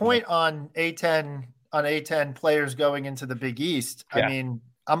to your point on A10 players going into the Big East. Yeah. I mean,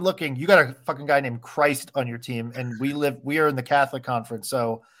 I'm looking. You got a fucking guy named Christ on your team, and we are in the Catholic Conference,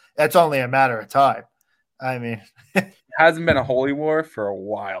 so that's only a matter of time. I mean, hasn't been a holy war for a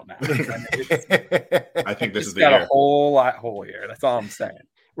while now. I think this is the got year. A whole lot holier. That's all I'm saying.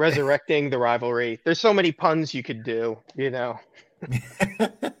 resurrecting the rivalry. There's so many puns you could do,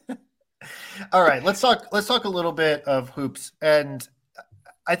 All right, let's talk a little bit of hoops. And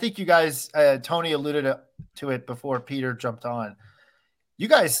I think you guys, Tony alluded to it before Peter jumped on. You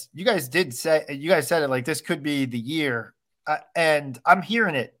guys said it like this could be the year. And I'm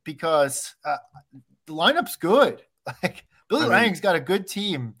hearing it because the lineup's good. Like Billy Lang's got a good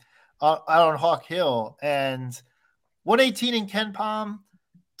team out on Hawk Hill, and 118 in Ken Palm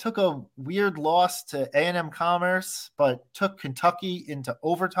took a weird loss to A&M Commerce, but took Kentucky into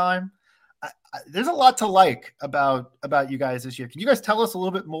overtime. There's a lot to like about you guys this year. Can you guys tell us a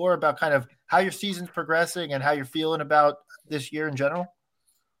little bit more about kind of how your season's progressing and how you're feeling about this year in general?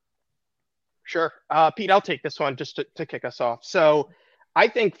 Sure. Pete, I'll take this one just to kick us off. So I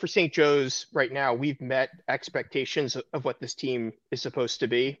think for St. Joe's right now, we've met expectations of what this team is supposed to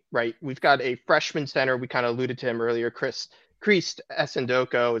be, right? We've got a freshman center. We kind of alluded to him earlier, Christ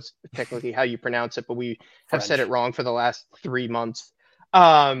Esendoko is technically how you pronounce it, but we have said it wrong for the last 3 months.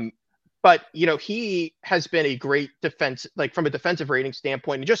 But, he has been a great defense, like from a defensive rating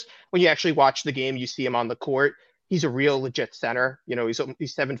standpoint. And just when you actually watch the game, you see him on the court. He's a real legit center.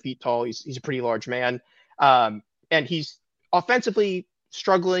 He's 7 feet tall. He's a pretty large man. And he's offensively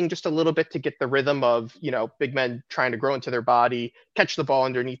struggling just a little bit to get the rhythm of, big men trying to grow into their body, catch the ball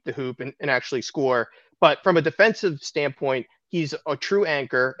underneath the hoop and actually score. But from a defensive standpoint, he's a true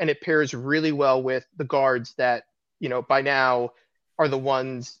anchor, and it pairs really well with the guards that, by now are the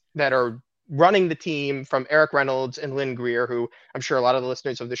ones that are running the team, from Eric Reynolds and Lynn Greer, who I'm sure a lot of the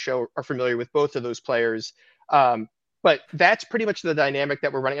listeners of the show are familiar with both of those players. But that's pretty much the dynamic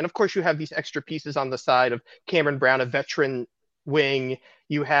that we're running. And of course, you have these extra pieces on the side of Cameron Brown, a veteran wing.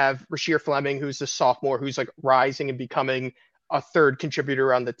 You have Rasheer Fleming, who's a sophomore, who's like rising and becoming a third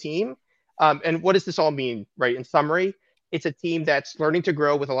contributor on the team. And what does this all mean, right? In summary, it's a team that's learning to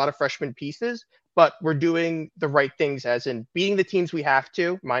grow with a lot of freshman pieces, but we're doing the right things, as in beating the teams we have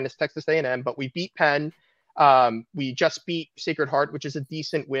to, minus Texas A&M, but we beat Penn. We just beat Sacred Heart, which is a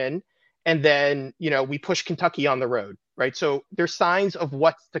decent win. And then, we push Kentucky on the road, right? So there's signs of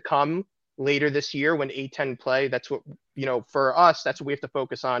what's to come later this year when A-10 play. That's what, for us, that's what we have to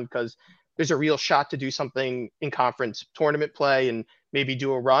focus on, because there's a real shot to do something in conference tournament play and maybe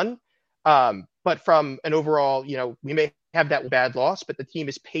do a run. But from an overall, we may have that bad loss, but the team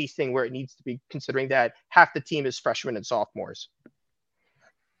is pacing where it needs to be, considering that half the team is freshmen and sophomores.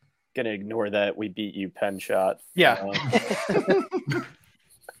 Gonna ignore that we beat you Penn shot. Yeah.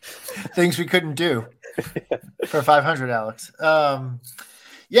 Things we couldn't do for 500, Alex.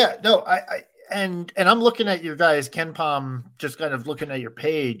 Yeah, no, and I'm looking at your guys, Ken Palm, just kind of looking at your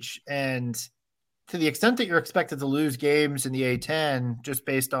page, and to the extent that you're expected to lose games in the A10 just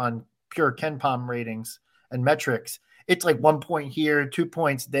based on pure Ken Palm ratings and metrics, it's like 1 point here, 2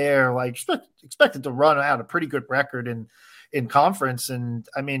 points there, like expected to run out a pretty good record in conference. And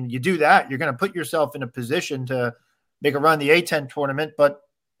I mean, you do that, you're going to put yourself in a position to make a run in the A10 tournament, but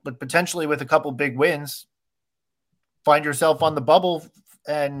potentially with a couple big wins, find yourself on the bubble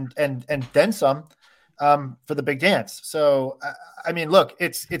and then some for the big dance. So, I mean, look,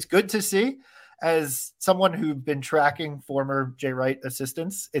 it's good to see. As someone who's been tracking former Jay Wright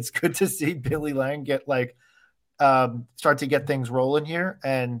assistants, it's good to see Billy Lang get start to get things rolling here,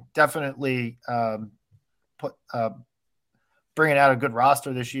 and definitely bringing out a good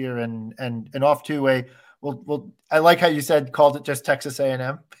roster this year and off to a well. I like how you called it just Texas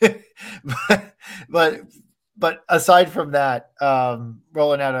A&M, but aside from that,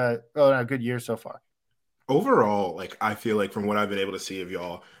 rolling out a good year so far. Overall, I feel like from what I've been able to see of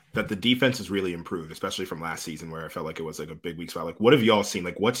y'all, that the defense has really improved, especially from last season where I felt like it was a big weak spot. What have y'all seen?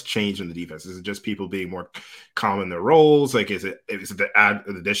 What's changed in the defense? Is it just people being more calm in their roles? Is it the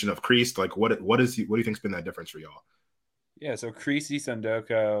addition of Creased? What do you think's been that difference for y'all? Yeah, so Creasy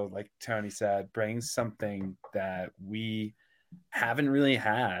Sandoko, like Tony said, brings something that we haven't really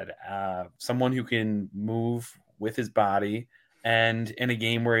had. Someone who can move with his body, and in a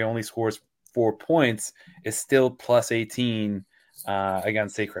game where he only scores 4 points is still plus 18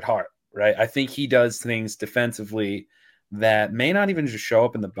 against Sacred Heart, right? I think he does things defensively that may not even just show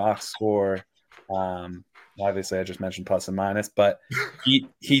up in the box score. Obviously, I just mentioned plus and minus, but he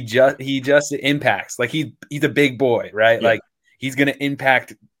just impacts. He's a big boy, right? Yeah. He's going to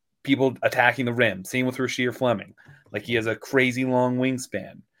impact people attacking the rim. Same with Rasheer Fleming. He has a crazy long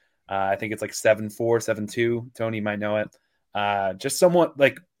wingspan. I think it's 7'4", 7'2". Tony might know it. Just somewhat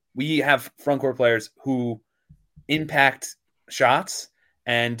we have front court players who impact shots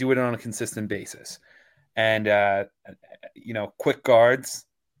and do it on a consistent basis. And, quick guards,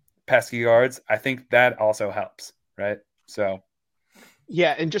 pesky guards, I think that also helps, right? So.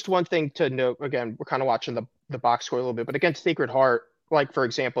 Yeah, and just one thing to note, again, we're kind of watching the box score a little bit, but against Sacred Heart, like, for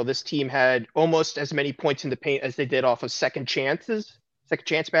example, this team had almost as many points in the paint as they did off of second chance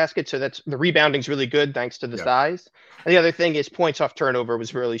baskets. So that's the rebounding's really good thanks to the size. And the other thing is points off turnover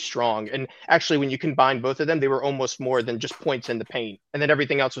was really strong. And actually, when you combine both of them, they were almost more than just points in the paint. And then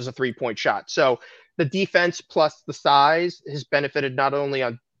everything else was a 3-point shot. So the defense plus the size has benefited not only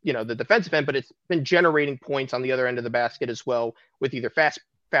on the defensive end, but it's been generating points on the other end of the basket as well with either fast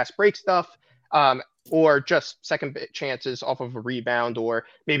break stuff, or just second chances off of a rebound, or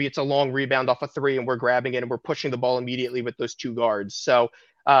maybe it's a long rebound off a three and we're grabbing it and we're pushing the ball immediately with those two guards. So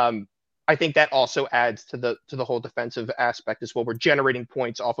I think that also adds to the whole defensive aspect as well. We're generating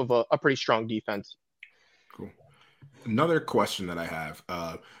points off of a pretty strong defense. Cool. Another question that I have,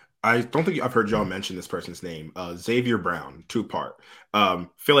 I don't think I've heard y'all mention this person's name. Xavier Brown, 2-part.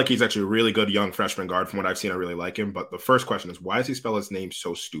 Feel like he's actually a really good young freshman guard. From what I've seen, I really like him. But the first question is, why does he spell his name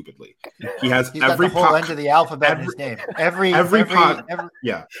so stupidly? He's every got the whole end of the alphabet in his name. Every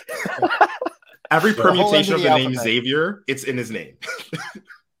permutation of the name Xavier, it's in his name.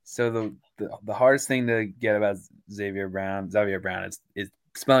 So the hardest thing to get about Xavier Brown is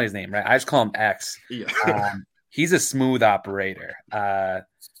spelling his name, right? I just call him X. Yeah. He's a smooth operator.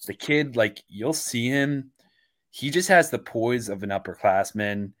 The kid, like, you'll see him, he just has the poise of an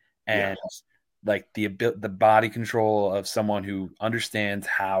upperclassman and like the body control of someone who understands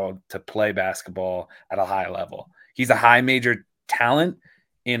how to play basketball at a high level. He's a high major talent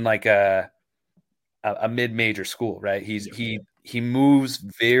in like a mid-major school, right? He moves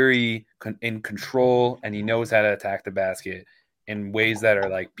very in control, and he knows how to attack the basket in ways that are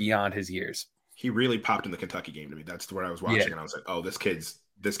like beyond his years. He really popped in the Kentucky game to me. That's where I was watching, and I was like, "Oh, this kid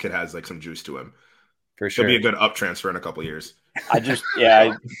has like some juice to him. For sure, he'll be a good up transfer in a couple of years."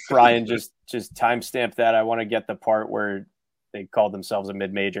 Brian just timestamp that. I want to get the part where they called themselves a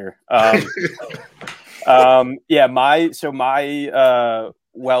mid-major. My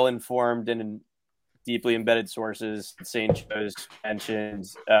well-informed and deeply embedded sources, St. Joe's mentioned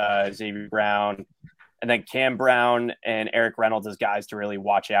Xavier Brown. And then Cam Brown and Eric Reynolds as guys to really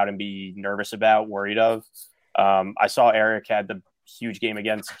watch out and be nervous about, worried of. I saw Eric had the huge game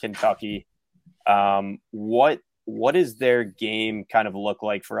against Kentucky. What is their game kind of look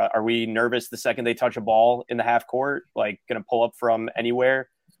like for us? Are we nervous the second they touch a ball in the half court, like going to pull up from anywhere?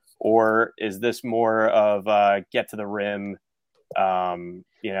 Or is this more of get to the rim,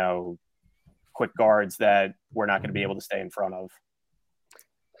 quick guards that we're not going to be able to stay in front of?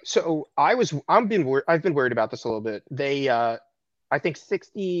 So I've been worried about this a little bit. They, I think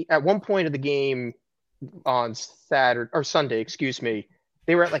 60 at one point of the game on Saturday or Sunday,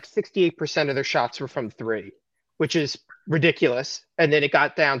 they were at like 68% of their shots were from three, which is ridiculous. And then it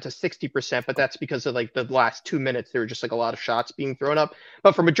got down to 60%, but that's because of like the last 2 minutes, there were just like a lot of shots being thrown up.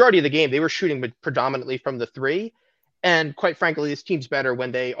 But for majority of the game, they were shooting predominantly from the three. And quite frankly, this team's better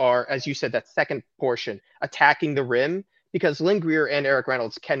when they are, as you said, that second portion, attacking the rim, because Lynn Greer and Eric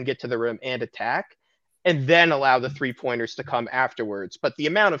Reynolds can get to the rim and attack, and then allow the three-pointers to come afterwards. But the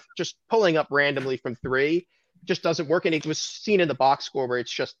amount of just pulling up randomly from three just doesn't work. And it was seen in the box score where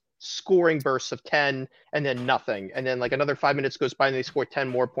it's just scoring bursts of 10 and then nothing. And then like another 5 minutes goes by and they score 10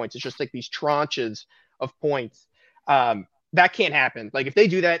 more points. It's just like these tranches of points. That can't happen. Like if they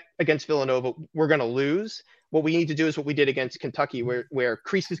do that against Villanova, we're going to lose. What we need to do is what we did against Kentucky, where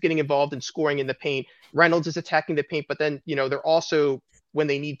Crease is getting involved in scoring in the paint. Reynolds is attacking the paint, but then, they're also, when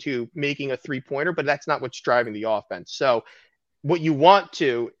they need to, making a three-pointer, but that's not what's driving the offense. So what you want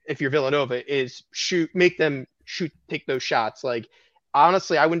to, if you're Villanova, is take those shots. Like,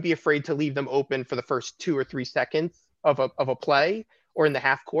 honestly, I wouldn't be afraid to leave them open for the first 2 or 3 seconds of a play or in the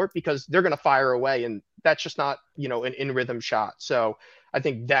half court, because they're going to fire away, and that's just not, an in-rhythm shot. So I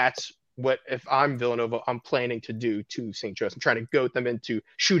think that's what, if I'm Villanova, I'm planning to do to St. Joe's. I'm trying to goat them into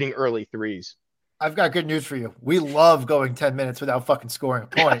shooting early threes. I've got good news for you. We love going 10 minutes without fucking scoring a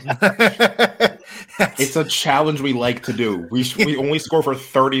point. It's a challenge we like to do. We only score for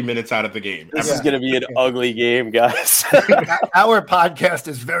 30 minutes out of the game. This is going to be an ugly game, guys. Our podcast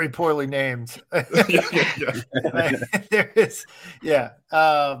is very poorly named. There is,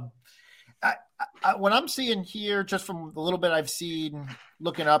 what I'm seeing here, just from the little bit I've seen,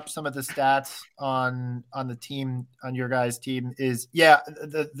 looking up some of the stats on the team, on your guys' team, is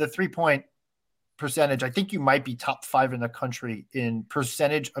the 3-point percentage. I think you might be top 5 in the country in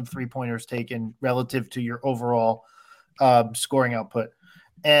percentage of 3-pointers taken relative to your overall scoring output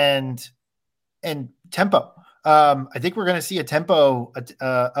and tempo. I think we're going to see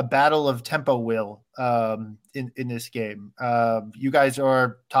a battle of tempo will in this game. You guys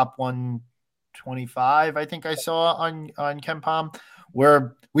are top 125, I think I saw on KenPom.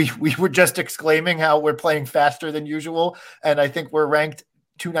 we were just exclaiming how we're playing faster than usual, and I think we're ranked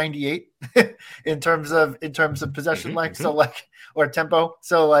 298 in terms of possession length, so like, or tempo.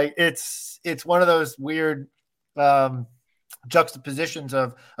 So like it's one of those weird juxtapositions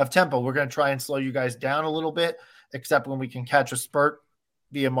of tempo. We're going to try and slow you guys down a little bit, except when we can catch a spurt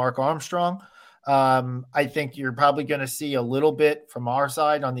via Mark Armstrong. I think you're probably going to see a little bit from our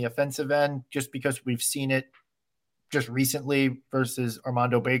side on the offensive end, just because we've seen it just recently versus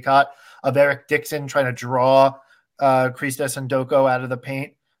Armando Bacot, of Eric Dixon trying to draw Christos Ndoko out of the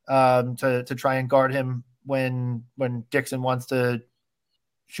paint to try and guard him when Dixon wants to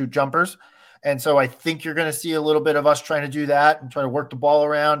shoot jumpers. And so I think you're going to see a little bit of us trying to do that and try to work the ball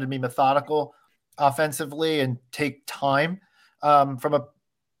around and be methodical offensively and take time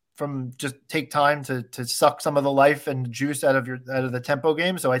take time to suck some of the life and juice out of the tempo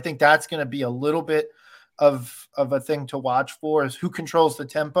game. So I think that's going to be a little bit of a thing to watch for, is who controls the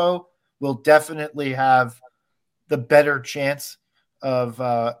tempo will definitely have the better chance of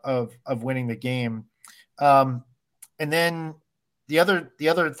winning the game. And then the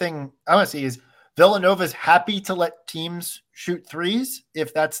other thing I want to see is Villanova's happy to let teams shoot threes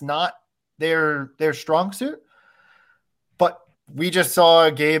if that's not their strong suit. But we just saw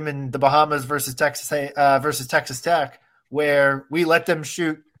a game in the Bahamas versus Texas Tech where we let them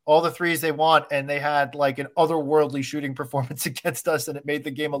shoot all the threes they want, and they had like an otherworldly shooting performance against us, and it made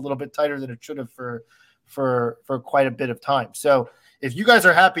the game a little bit tighter than it should have for quite a bit of time. So if you guys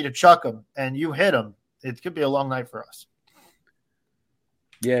are happy to chuck them and you hit them, it could be a long night for us.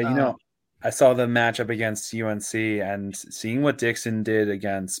 Yeah, I saw the matchup against UNC, and seeing what Dixon did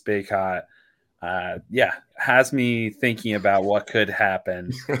against Bacot, has me thinking about what could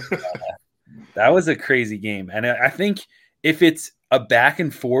happen. That was a crazy game. And I think if it's a back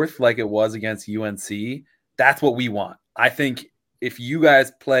and forth like it was against UNC, that's what we want. I think if you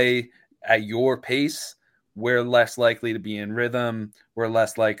guys play at your pace, we're less likely to be in rhythm. We're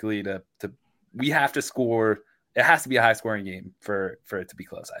less likely to we have to score. It has to be a high scoring game for it to be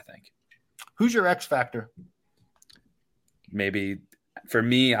close, I think. Who's your X factor? Maybe for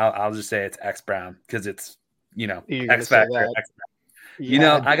me, I'll just say it's X Brown, because it's, X factor.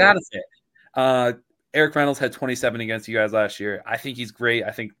 I got to say it. Eric Reynolds had 27 against you guys last year. I think he's great.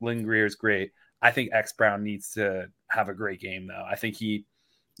 I think Lynn Greer is great. I think X Brown needs to have a great game, though. I think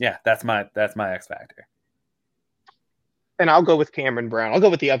that's my X factor. And I'll go with Cameron Brown. I'll go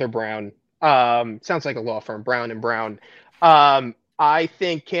with the other Brown. Sounds like a law firm, Brown and Brown. I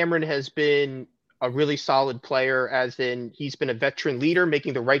think Cameron has been a really solid player, as in he's been a veteran leader,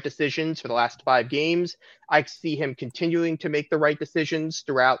 making the right decisions for the last 5 games. I see him continuing to make the right decisions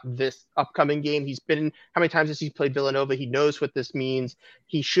throughout this upcoming game. How many times has he played Villanova? He knows what this means.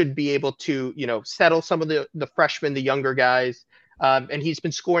 He should be able to, settle some of the freshmen, the younger guys. And he's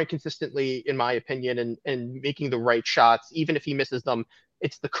been scoring consistently, in my opinion, and making the right shots. Even if he misses them,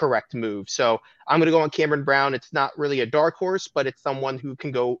 it's the correct move. So I'm going to go on Cameron Brown. It's not really a dark horse, but it's someone who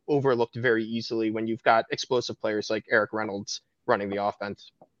can go overlooked very easily when you've got explosive players like Eric Reynolds running the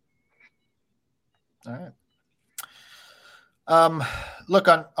offense. All right. Look,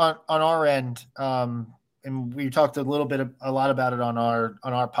 on our end, and we talked a lot about it on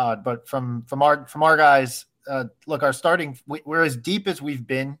our pod, but from our guys, look, our starting, we're as deep as we've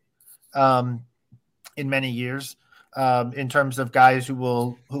been in many years. In terms of guys who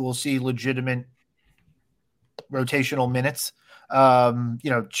will see legitimate rotational minutes.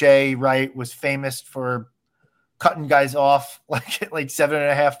 Jay Wright was famous for cutting guys off like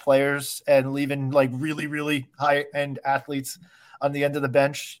 7.5 players and leaving like really, really high end athletes on the end of the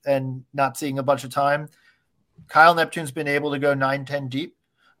bench and not seeing a bunch of time. Kyle Neptune's been able to go 9-10 deep.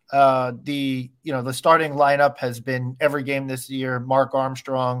 The starting lineup has been every game this year: Mark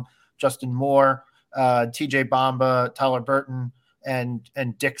Armstrong, Justin Moore, TJ Bamba, Tyler Burton, and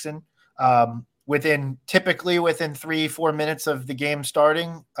Dixon. Typically within 3-4 minutes of the game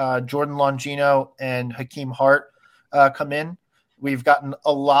starting, Jordan Longino and Hakeem Hart come in. We've gotten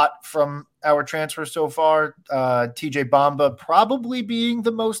a lot from our transfers so far. TJ Bamba probably being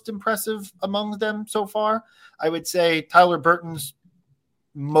the most impressive among them so far. I would say Tyler Burton's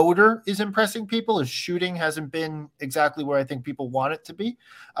motor is impressing people. His shooting hasn't been exactly where I think people want it to be,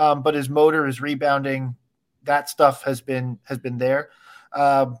 but his motor, his rebounding, that stuff has been there.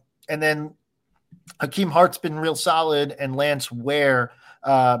 And then Hakeem Hart's been real solid, and Lance Ware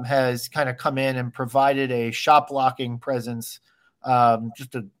has kind of come in and provided a shot blocking presence.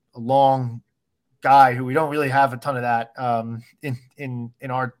 Just a long guy who we don't really have a ton of that in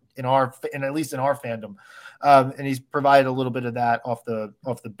at least in our fandom. And he's provided a little bit of that off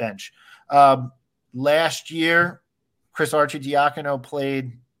the bench. Last year, Chris Archidiakono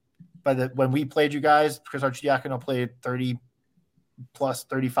played when we played you guys, Chris Archidiakono played 30 plus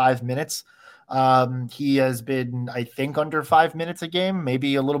 35 minutes. He has been, I think, under 5 minutes a game,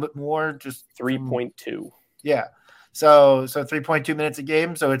 maybe a little bit more, just 3.2. Yeah. So 3.2 minutes a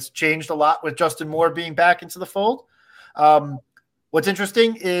game. So it's changed a lot with Justin Moore being back into the fold. What's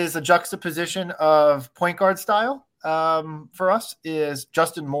interesting is the juxtaposition of point guard style for us is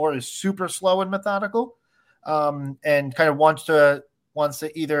Justin Moore is super slow and methodical, and kind of wants to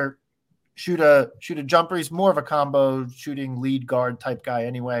either shoot a jumper. He's more of a combo shooting lead guard type guy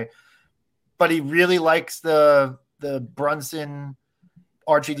anyway, but he really likes the Brunson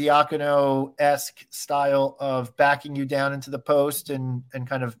Archidiakono-esque style of backing you down into the post and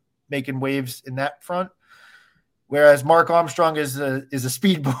kind of making waves in that front. Whereas Mark Armstrong is a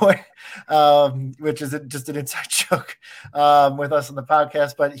speed boy, which is just an inside joke with us on the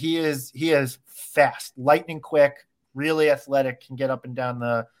podcast. But he is fast, lightning quick, really athletic, can get up and down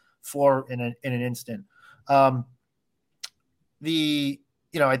the floor in an instant. I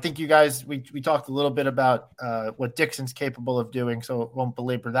think you guys we talked a little bit about what Dixon's capable of doing, so it won't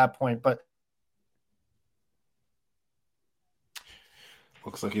belabor that point. But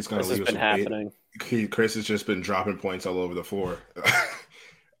looks like he's going to leave us. This has been happening. Chris has just been dropping points all over the floor.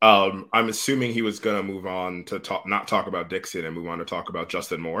 I'm assuming he was going to move on to not talk about Dixon and move on to talk about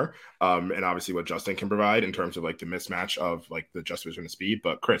Justin Moore, and obviously what Justin can provide in terms of like the mismatch of like the juxtaposition of speed.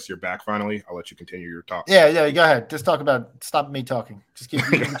 But Chris, you're back finally. I'll let you continue your talk. Yeah, go ahead. Just stop me talking. Just keep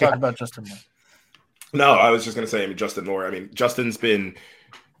talking about Justin Moore. No, I was just going to say, Justin Moore. Justin's been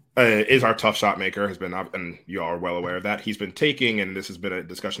is our tough shot maker, has been up, and you all are well aware of that. He's been taking, and this has been a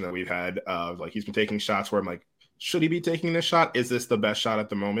discussion that we've had, like he's been taking shots where I'm like, should he be taking this shot? Is this the best shot at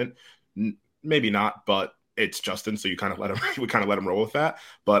the moment? Maybe not, but it's Justin, so you kind of let him roll with that.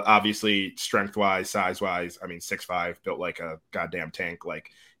 But obviously, strength wise, size wise, 6'5", built like a goddamn tank. Like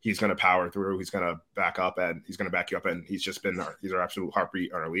he's going to power through. He's going to back up, and he's going to back you up. And he's just been he's our absolute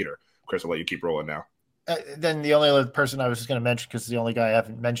heartbeat and our leader. Chris, I'll let you keep rolling now. Then the only other person I was just going to mention, because the only guy I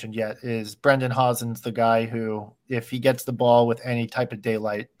haven't mentioned yet, is Brendan Hausen's the guy who, if he gets the ball with any type of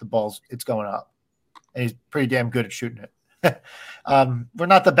daylight, it's going up. And he's pretty damn good at shooting it. We're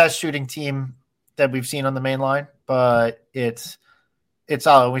not the best shooting team that we've seen on the main line, but it's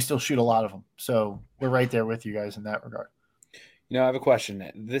solid. We still shoot a lot of them. So we're right there with you guys in that regard. I have a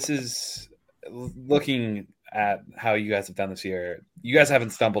question. This is looking at how you guys have done this year. You guys haven't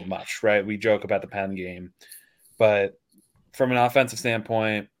stumbled much, right? We joke about the Penn game, but from an offensive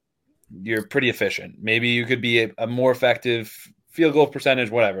standpoint, you're pretty efficient. Maybe you could be a more effective field goal percentage,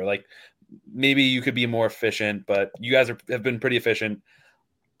 whatever. Like maybe you could be more efficient, but you guys have been pretty efficient.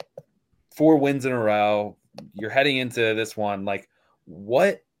 4 wins in a row. You're heading into this one. Like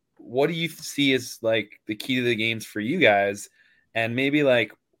what do you see as like the key to the games for you guys? And maybe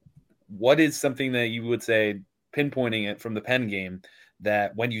like, what is something that you would say, pinpointing it from the Penn game,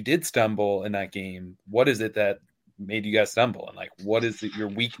 that when you did stumble in that game, what is it that made you guys stumble? And like, what is your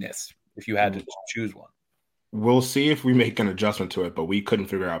weakness if you had to choose one? We'll see if we make an adjustment to it, but we couldn't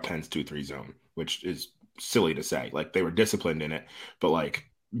figure out Penn's 2-3 zone, which is silly to say. Like they were disciplined in it, but like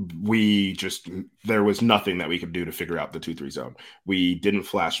there was nothing that we could do to figure out the 2-3 zone. We didn't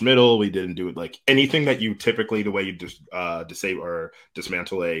flash middle. We didn't do it like anything that you typically, the way you disable or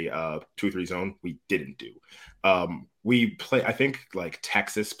dismantle a 2-3 zone, we didn't do. We play, I think like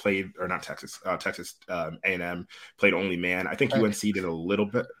Texas played, or not Texas, Texas A&M played only man. I think UNC did a little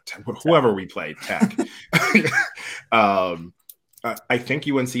bit, whoever we played, Tech. I think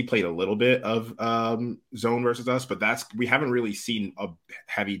UNC played a little bit of zone versus us, but we haven't really seen a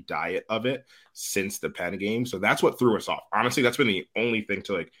heavy diet of it since the Penn game. So that's what threw us off. Honestly, that's been the only thing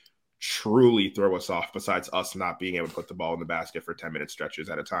to like truly throw us off, besides us not being able to put the ball in the basket for 10-minute stretches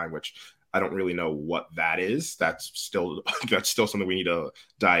at a time, which I don't really know what that is. That's still something we need to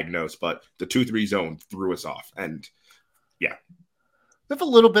diagnose. But the 2-3 zone threw us off, and yeah. We have a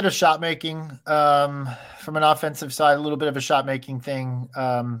little bit of shot making from an offensive side, a little bit of a shot making thing.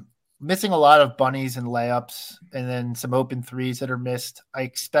 Missing a lot of bunnies and layups, and then some open threes that are missed. I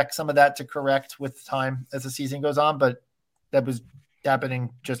expect some of that to correct with time as the season goes on, but that was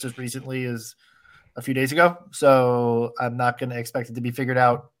happening just as recently as a few days ago. So I'm not going to expect it to be figured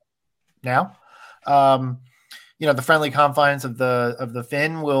out now. The friendly confines of the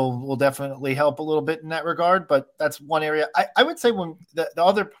fin will definitely help a little bit in that regard, but that's one area. I would say when the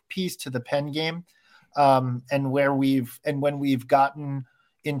other piece to the Penn game, and when we've gotten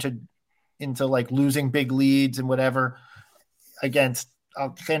into like losing big leads and whatever against,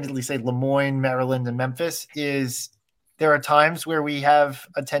 I'll candidly say, Lemoyne, Maryland, and Memphis, is there are times where we have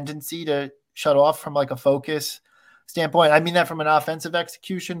a tendency to shut off from like a focus standpoint. I mean that from an offensive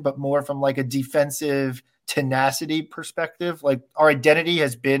execution, but more from like a defensive tenacity perspective. Like our identity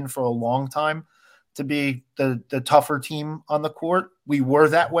has been for a long time to be the tougher team on the court. We were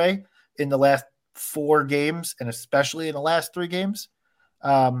that way in the last 4 games and especially in the last 3 games.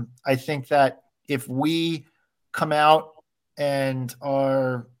 I think that if we come out and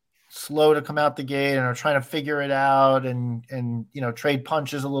are slow to come out the gate and are trying to figure it out and trade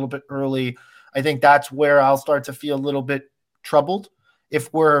punches a little bit early, I think that's where I'll start to feel a little bit troubled.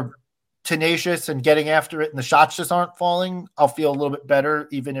 If we're tenacious and getting after it and the shots just aren't falling, I'll feel a little bit better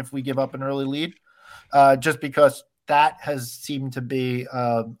even if we give up an early lead, just because that has seemed to be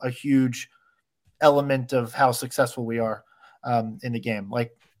a huge element of how successful we are in the game.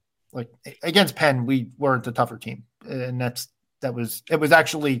 Like against Penn, we were the tougher team, and it was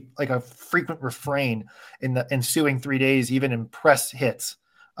actually like a frequent refrain in the ensuing 3 days, even in press hits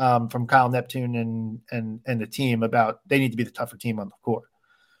from Kyle Neptune and the team about they need to be the tougher team on the court.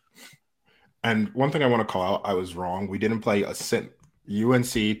 And one thing I want to call out, I was wrong. We didn't play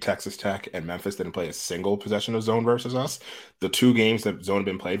UNC, Texas Tech, and Memphis didn't play a single possession of zone versus us. The 2 games that zone have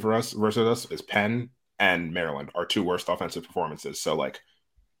been played for us versus us is Penn and Maryland, our 2 worst offensive performances. So like,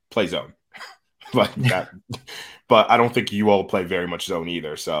 play zone like that. But I don't think you all play very much zone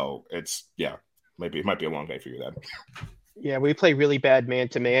either. So it might be a long day for you then. Yeah, we play really bad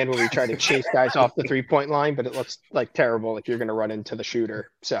man-to-man where we try to chase guys off the 3-point line, but it looks like terrible if you're going to run into the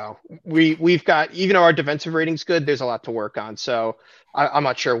shooter. So we've got, even though our defensive rating's good, there's a lot to work on. So I'm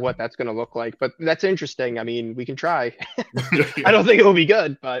not sure what that's going to look like, but that's interesting. I mean, we can try. I don't think it will be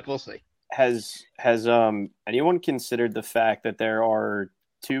good, but we'll see. Has anyone considered the fact that there are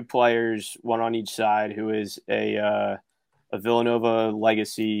 2 players, one on each side, who is a Villanova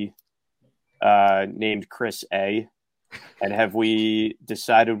legacy named Chris A? And have we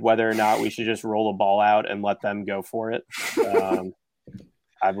decided whether or not we should just roll a ball out and let them go for it?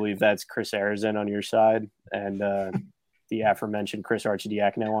 I believe that's Chris Arizin on your side and the aforementioned Chris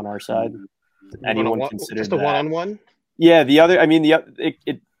Archidiakono on our side. Anyone considered just a that? one-on-one? Yeah, the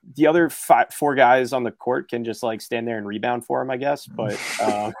other 4 guys on the court can just like stand there and rebound for him, I guess. But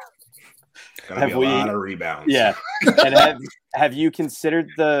Gotta be a lot of rebounds. Yeah. And have you considered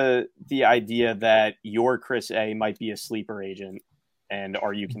the idea that your Chris A might be a sleeper agent, and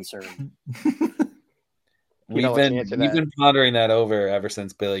are you concerned? We've been pondering that ever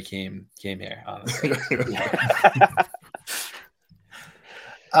since Billy came here, honestly.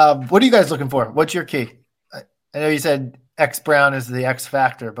 What are you guys looking for? What's your key? I know you said X Brown is the X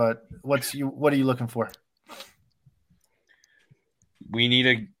factor, but what are you looking for? We need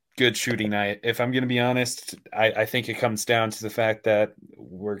a good shooting night. If I'm going to be honest, I think it comes down to the fact that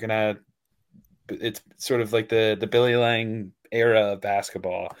it's sort of like the Billy Lang era of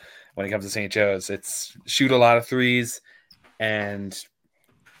basketball when it comes to St. Joe's. It's shoot a lot of threes, and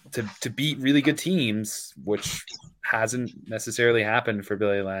to beat really good teams, which hasn't necessarily happened for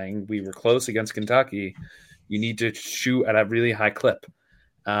Billy Lang. We were close against Kentucky. You need to shoot at a really high clip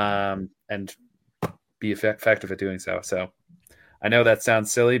and be effective at doing so. So I know that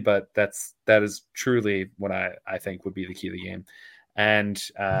sounds silly, but that is truly what I think would be the key to the game. And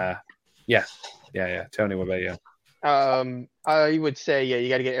yeah. Tony, what about you? I would say, you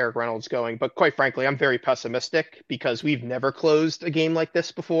got to get Eric Reynolds going. But quite frankly, I'm very pessimistic because we've never closed a game like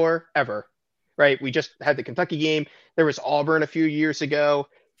this before, ever. Right? We just had the Kentucky game. There was Auburn a few years ago.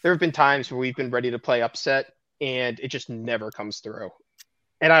 There have been times where we've been ready to play upset, and it just never comes through.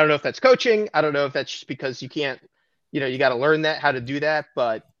 And I don't know if that's coaching. I don't know if that's just because you can't, you got to learn how to do that.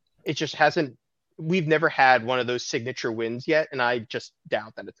 But it just hasn't. We've never had one of those signature wins yet, and I just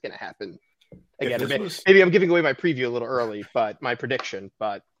doubt that it's going to happen. Again, maybe I'm giving away my preview a little early, but my prediction.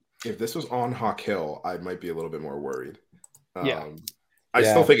 But if this was on Hawk Hill, I might be a little bit more worried. I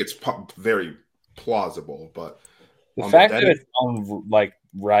still think it's very plausible, but the fact that it's on like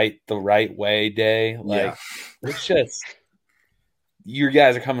the right way day, it's just you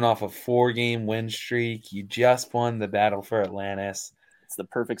guys are coming off a 4-game win streak. You just won the battle for Atlantis. It's the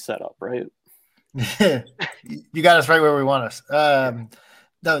perfect setup, right? You got us right where we want us.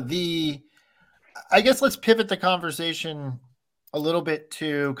 I guess let's pivot the conversation a little bit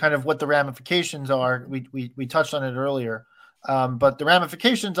to kind of what the ramifications are. We touched on it earlier, but the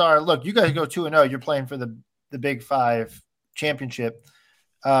ramifications are: look, you guys go 2-0. You're playing for the Big 5 championship.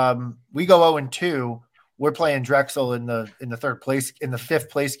 We go 0-2. We're playing Drexel in the 5th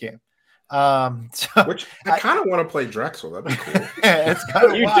place game. Which I kind of want to play Drexel. That'd be cool. It's kind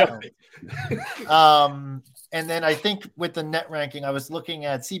of wild. And then I think with the net ranking, I was looking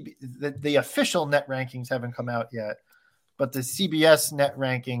at the official net rankings haven't come out yet, but the CBS net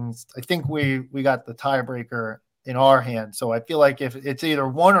rankings, I think we got the tiebreaker in our hands. So I feel like if it's either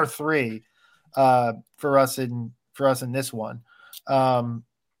 1 or 3 for us in this one. And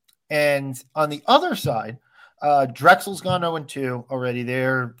on the other side, Drexel's gone 0-2 already.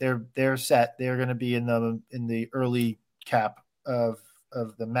 They're set. They're going to be in the early cap of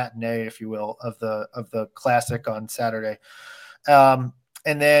the matinee, if you will, of the classic on Saturday. And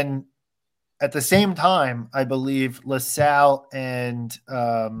then at the same time, I believe LaSalle and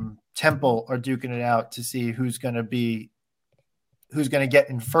Temple are duking it out to see who's going to get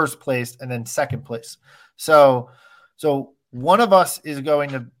in first place and then second place. So one of us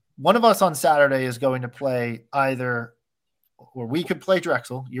on Saturday is going to play either, or we could play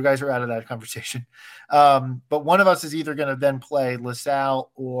Drexel. You guys are out of that conversation. But one of us is either going to then play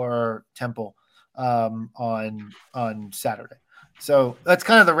LaSalle or Temple on Saturday. So that's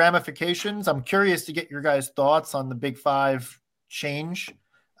kind of the ramifications. I'm curious to get your guys' thoughts on the Big Five change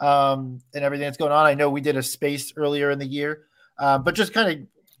and everything that's going on. I know we did a space earlier in the year, but just kind of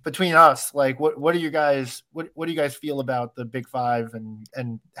between us, like what do you guys feel about the Big Five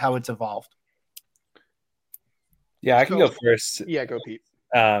and how it's evolved? Yeah, I can go first. Yeah, go Pete.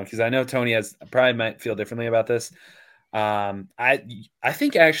 Because I know Tony probably might feel differently about this. I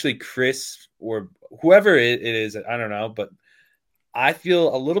think actually Chris or whoever it is, I don't know, but I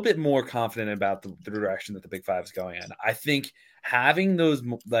feel a little bit more confident about the direction that the Big Five is going in. I think having those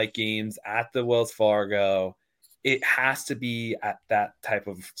like games at the Wells Fargo, it has to be at that type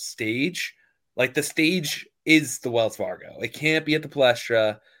of stage. Like the stage is the Wells Fargo. It can't be at the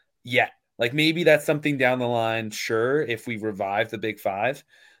Palestra yet. Like maybe that's something down the line. Sure, if we revive the Big Five,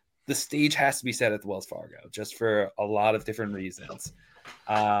 the stage has to be set at the Wells Fargo just for a lot of different reasons.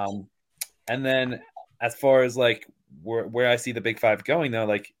 And then as far as like where I see the Big Five going though,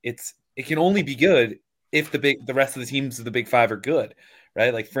 like it can only be good if the rest of the teams of the Big Five are good,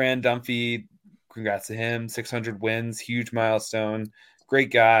 right? Like Fran Dunphy, congrats to him, 600 wins, huge milestone,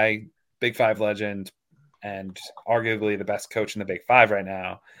 great guy, Big Five legend, and arguably the best coach in the Big Five right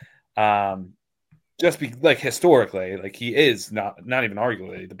now. Just be like historically, like he is not even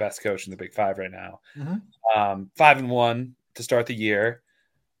arguably the best coach in the Big Five right now. Mm-hmm. 5-1 to start the year,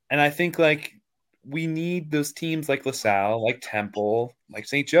 and I think like we need those teams like LaSalle, like Temple, like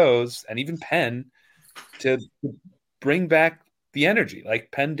St. Joe's, and even Penn to bring back the energy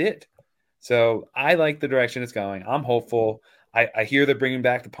like Penn did. So I like the direction it's going. I'm hopeful. I hear they're bringing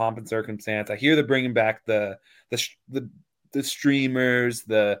back the pomp and circumstance. I hear they're bringing back the streamers,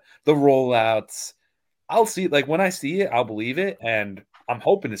 the rollouts. I'll see it. Like when I see it, I'll believe it, and I'm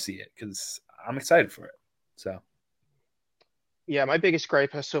hoping to see it because I'm excited for it. So. Yeah, my biggest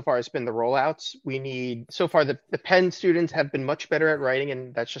gripe so far has been the rollouts. So far the Penn students have been much better at writing,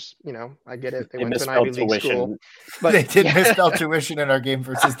 and that's just, I get it. They went to an Ivy League school. But they did misspell tuition in our game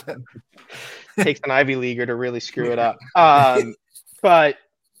versus them. Takes an Ivy Leaguer to really screw it up. But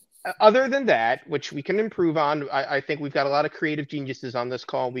other than that, which we can improve on, I think we've got a lot of creative geniuses on this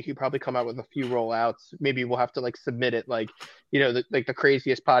call. We could probably come out with a few rollouts. Maybe we'll have to like submit it like, the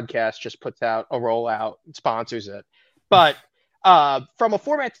craziest podcast just puts out a rollout and sponsors it. But from a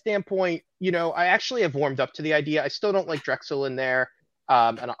format standpoint, I actually have warmed up to the idea. I still don't like Drexel in there.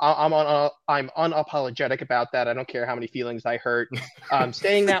 And I'm unapologetic about that. I don't care how many feelings I hurt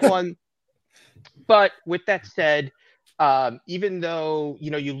saying that one. But with that said, even though,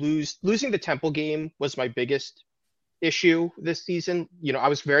 losing the Temple game was my biggest issue this season, I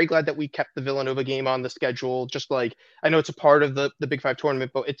was very glad that we kept the Villanova game on the schedule. Just like, I know it's a part of the Big Five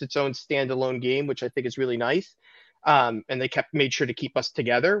tournament, but it's its own standalone game, which I think is really nice. And they made sure to keep us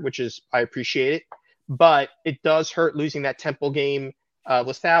together, which is, I appreciate it. But it does hurt losing that Temple game.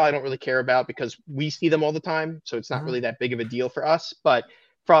 LaSalle, I don't really care about because we see them all the time. So it's not really that big of a deal for us. But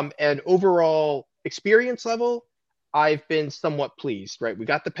from an overall experience level, I've been somewhat pleased, right? We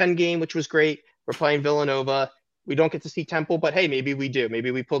got the Penn game, which was great. We're playing Villanova. We don't get to see Temple, but hey, maybe we do.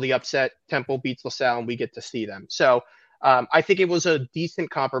 Maybe we pull the upset. Temple beats LaSalle and we get to see them. So I think it was a decent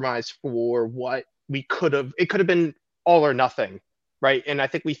compromise for what we could have. It could have been all or nothing, right? And I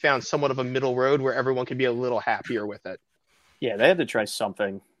think we found somewhat of a middle road where everyone could be a little happier with it. Yeah, they had to try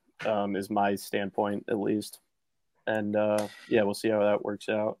something, is my standpoint at least. And we'll see how that works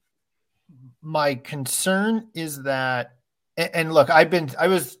out. My concern is that, and look, I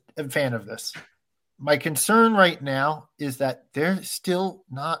was a fan of this. My concern right now is that there's still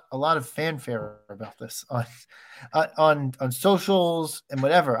not a lot of fanfare about this on socials and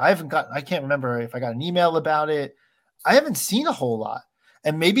whatever. I can't remember if I got an email about it. I haven't seen a whole lot.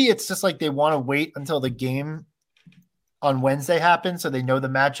 And maybe it's just like they want to wait until the game on Wednesday happens so they know the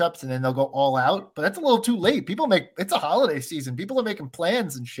matchups and then they'll go all out. But that's a little too late. It's a holiday season. People are making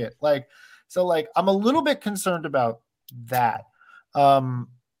plans and shit. So like, I'm a little bit concerned about that. And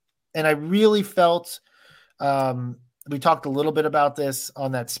I really felt, we talked a little bit about this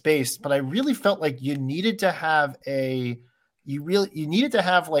on that space, but I really felt like you needed to have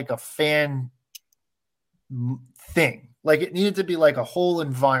like a fan thing. Like it needed to be like a whole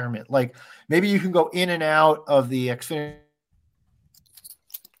environment. Like maybe you can go in and out of the Xfinity.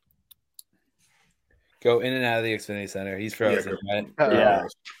 Go in and out of the Xfinity Center. He's frozen, right? Yeah.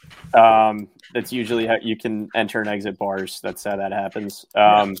 That's usually how you can enter and exit bars. That's how that happens.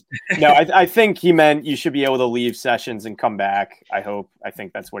 No, I think he meant you should be able to leave sessions and come back. I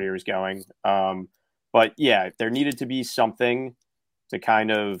think that's what he was going. But yeah, there needed to be something to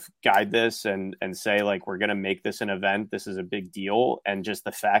kind of guide this and say, like, we're going to make this an event. This is a big deal. And just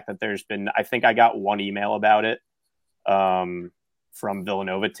the fact that I think I got one email about it. From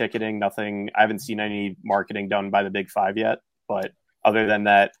Villanova ticketing, nothing. I haven't seen any marketing done by the Big Five yet, but other than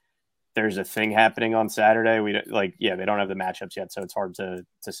that, there's a thing happening on Saturday. They don't have the matchups yet, so it's hard to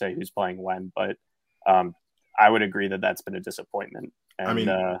say who's playing when. But I would agree that that's been a disappointment,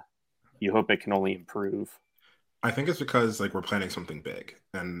 and you hope it can only improve. I think it's because like we're planning something big,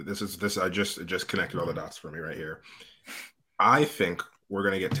 and this. I just connected all the dots for me right here. I think we're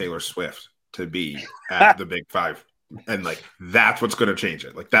gonna get Taylor Swift to be at the Big Five. And like that's what's going to change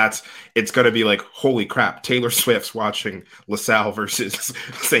it. Like it's going to be like, holy crap, Taylor Swift's watching LaSalle versus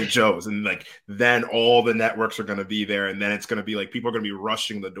St. Joe's, and like then all the networks are going to be there, and then it's going to be like people are going to be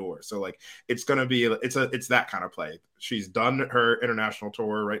rushing the door. So like it's going to be it's that kind of play. She's done her international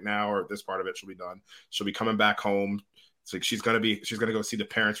tour right now, or this part of it she'll be done. She'll be coming back home. It's like she's gonna go see the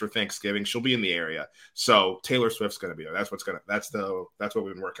parents for Thanksgiving. She'll be in the area, so Taylor Swift's going to be there. That's what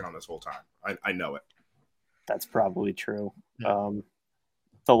we've been working on this whole time. I know it. That's probably true. The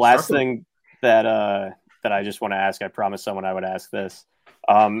last thing that I just want to ask, I promised someone I would ask this.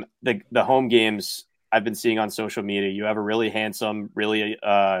 The home games I've been seeing on social media, you have a really handsome, really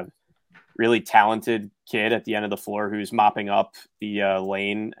talented kid at the end of the floor who's mopping up the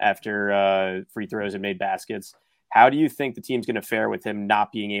lane after free throws and made baskets. How do you think the team's going to fare with him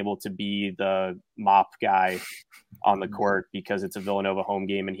not being able to be the mop guy on the court because it's a Villanova home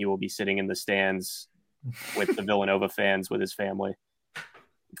game and he will be sitting in the stands with the Villanova fans with his family?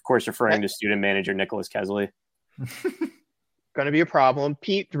 Of course, referring to student manager Nicholas Kesley. Going to be a problem.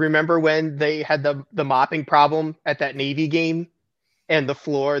 Pete, remember when they had the mopping problem at that Navy game and the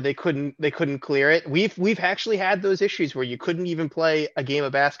floor, they couldn't clear it? We've actually had those issues where you couldn't even play a game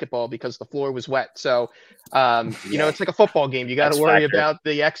of basketball because the floor was wet. So, it's like a football game. You got to worry about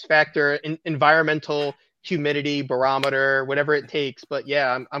the X factor, environmental humidity barometer, whatever it takes. But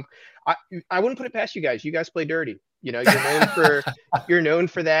yeah, I wouldn't put it past you guys. You guys play dirty. You're known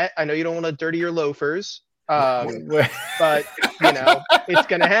for that. I know you don't want to dirty your loafers, but it's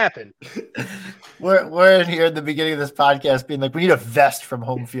gonna happen. We're in here at the beginning of this podcast being like, we need a vest from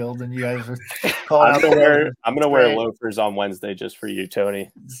home field, and you guys are calling I'm gonna wear loafers on Wednesday just for you, Tony.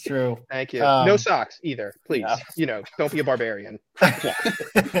 It's true. Thank you. No socks either, please. Yeah. Don't be a barbarian.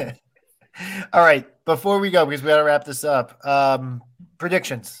 All right, before we go, because we got to wrap this up.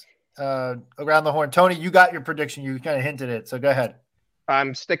 Predictions. Around the horn. Tony, you got your prediction. You kind of hinted it, so go ahead.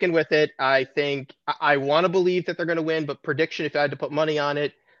 I'm sticking with it. I think I want to believe that they're going to win, but prediction, if I had to put money on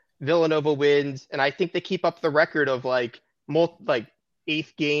it, Villanova wins, and I think they keep up the record of like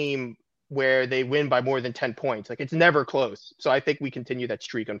eighth game where they win by more than 10 points. Like it's never close. So I think we continue that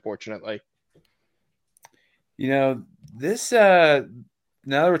streak, unfortunately. This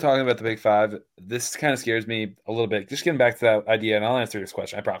now that we're talking about the Big Five, this kind of scares me a little bit. Just getting back to that idea, and I'll answer this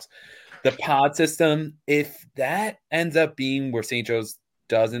question, I promise. The pod system, if that ends up being where St. Joe's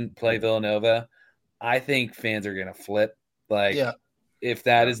doesn't play Villanova, I think fans are going to flip. If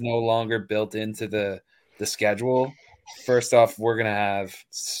that is no longer built into the schedule, first off, we're going to have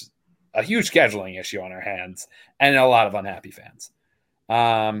a huge scheduling issue on our hands and a lot of unhappy fans.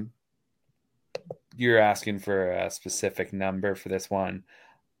 You're asking for a specific number for this one.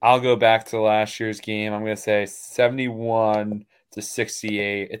 I'll go back to last year's game. I'm going to say 71-68.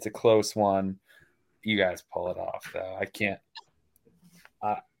 It's a close one. You guys pull it off, though. I can't.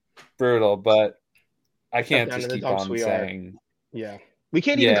 Brutal, but I can't just keep on saying. Yeah. We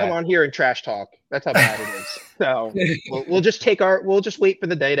can't even come on here and trash talk. That's how bad it is. So we'll just wait for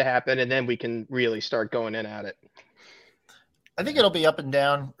the day to happen, and then we can really start going in at it. I think it'll be up and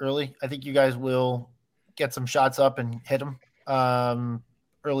down early. I think you guys will get some shots up and hit them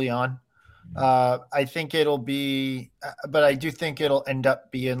early on. I think it'll be, but I do think it'll end up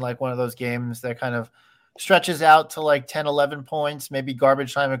being like one of those games that kind of stretches out to like 10, 11 points, maybe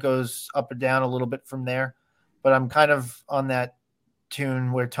garbage time. It goes up and down a little bit from there, but I'm kind of on that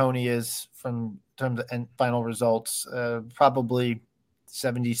tune where Tony is from terms of final results. Probably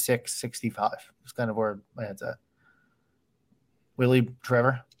 76-65. It's kind of where my head's at. Willie,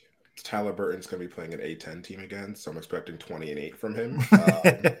 Trevor? Tyler Burton's going to be playing an A10 team again, so I'm expecting 20-8 from him.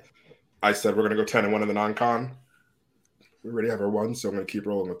 I said we're going to go 10-1 in the non-con. We already have our one, so I'm going to keep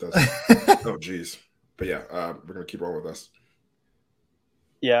rolling with this. Oh, geez. But yeah, we're going to keep rolling with this.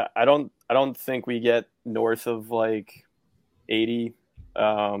 Yeah, I don't think we get north of like 80,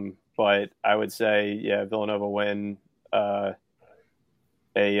 but I would say Villanova win a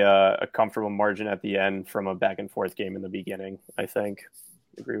comfortable margin at the end from a back and forth game in the beginning. I think.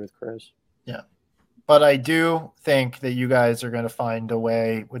 Agree with Chris. Yeah, but I do think that you guys are going to find a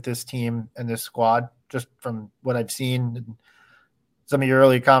way with this team and this squad. Just from what I've seen in some of your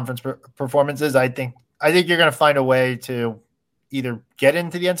early conference performances, I think you're going to find a way to either get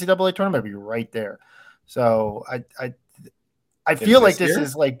into the NCAA tournament or be right there. So I feel like this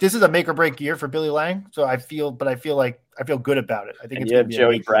is a make or break year for Billy Lang. So I feel good about it. I think it's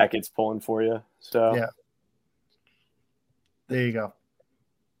Joey Brackett's pulling for you. So yeah, there you go.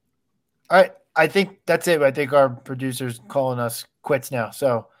 All right. I think that's it. I think our producer's calling us quits now.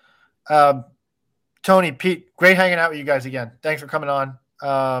 So, Tony, Pete, great hanging out with you guys again. Thanks for coming on.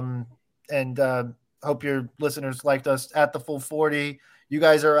 And hope your listeners liked us at the full 40. You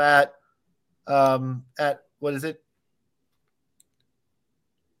guys are at what is it?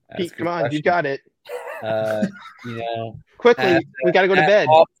 Pete, come on, you got it. Quickly, we got to go to bed.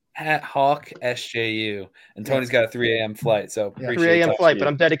 At Hawk SJU, and Tony's got a 3 a.m. flight, so 3 a.m. flight, but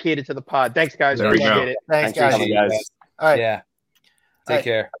I'm dedicated to the pod. Thanks, guys. There we go. Appreciate it. Thanks, guys. All right. Yeah. Take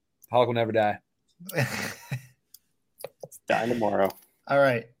care. Hawk will never die. Die tomorrow. All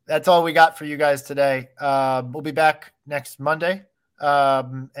right. That's all we got for you guys today. We'll be back next Monday,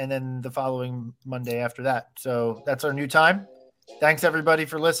 and then the following Monday after that. So that's our new time. Thanks, everybody,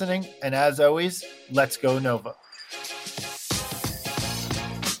 for listening. And as always, let's go Nova.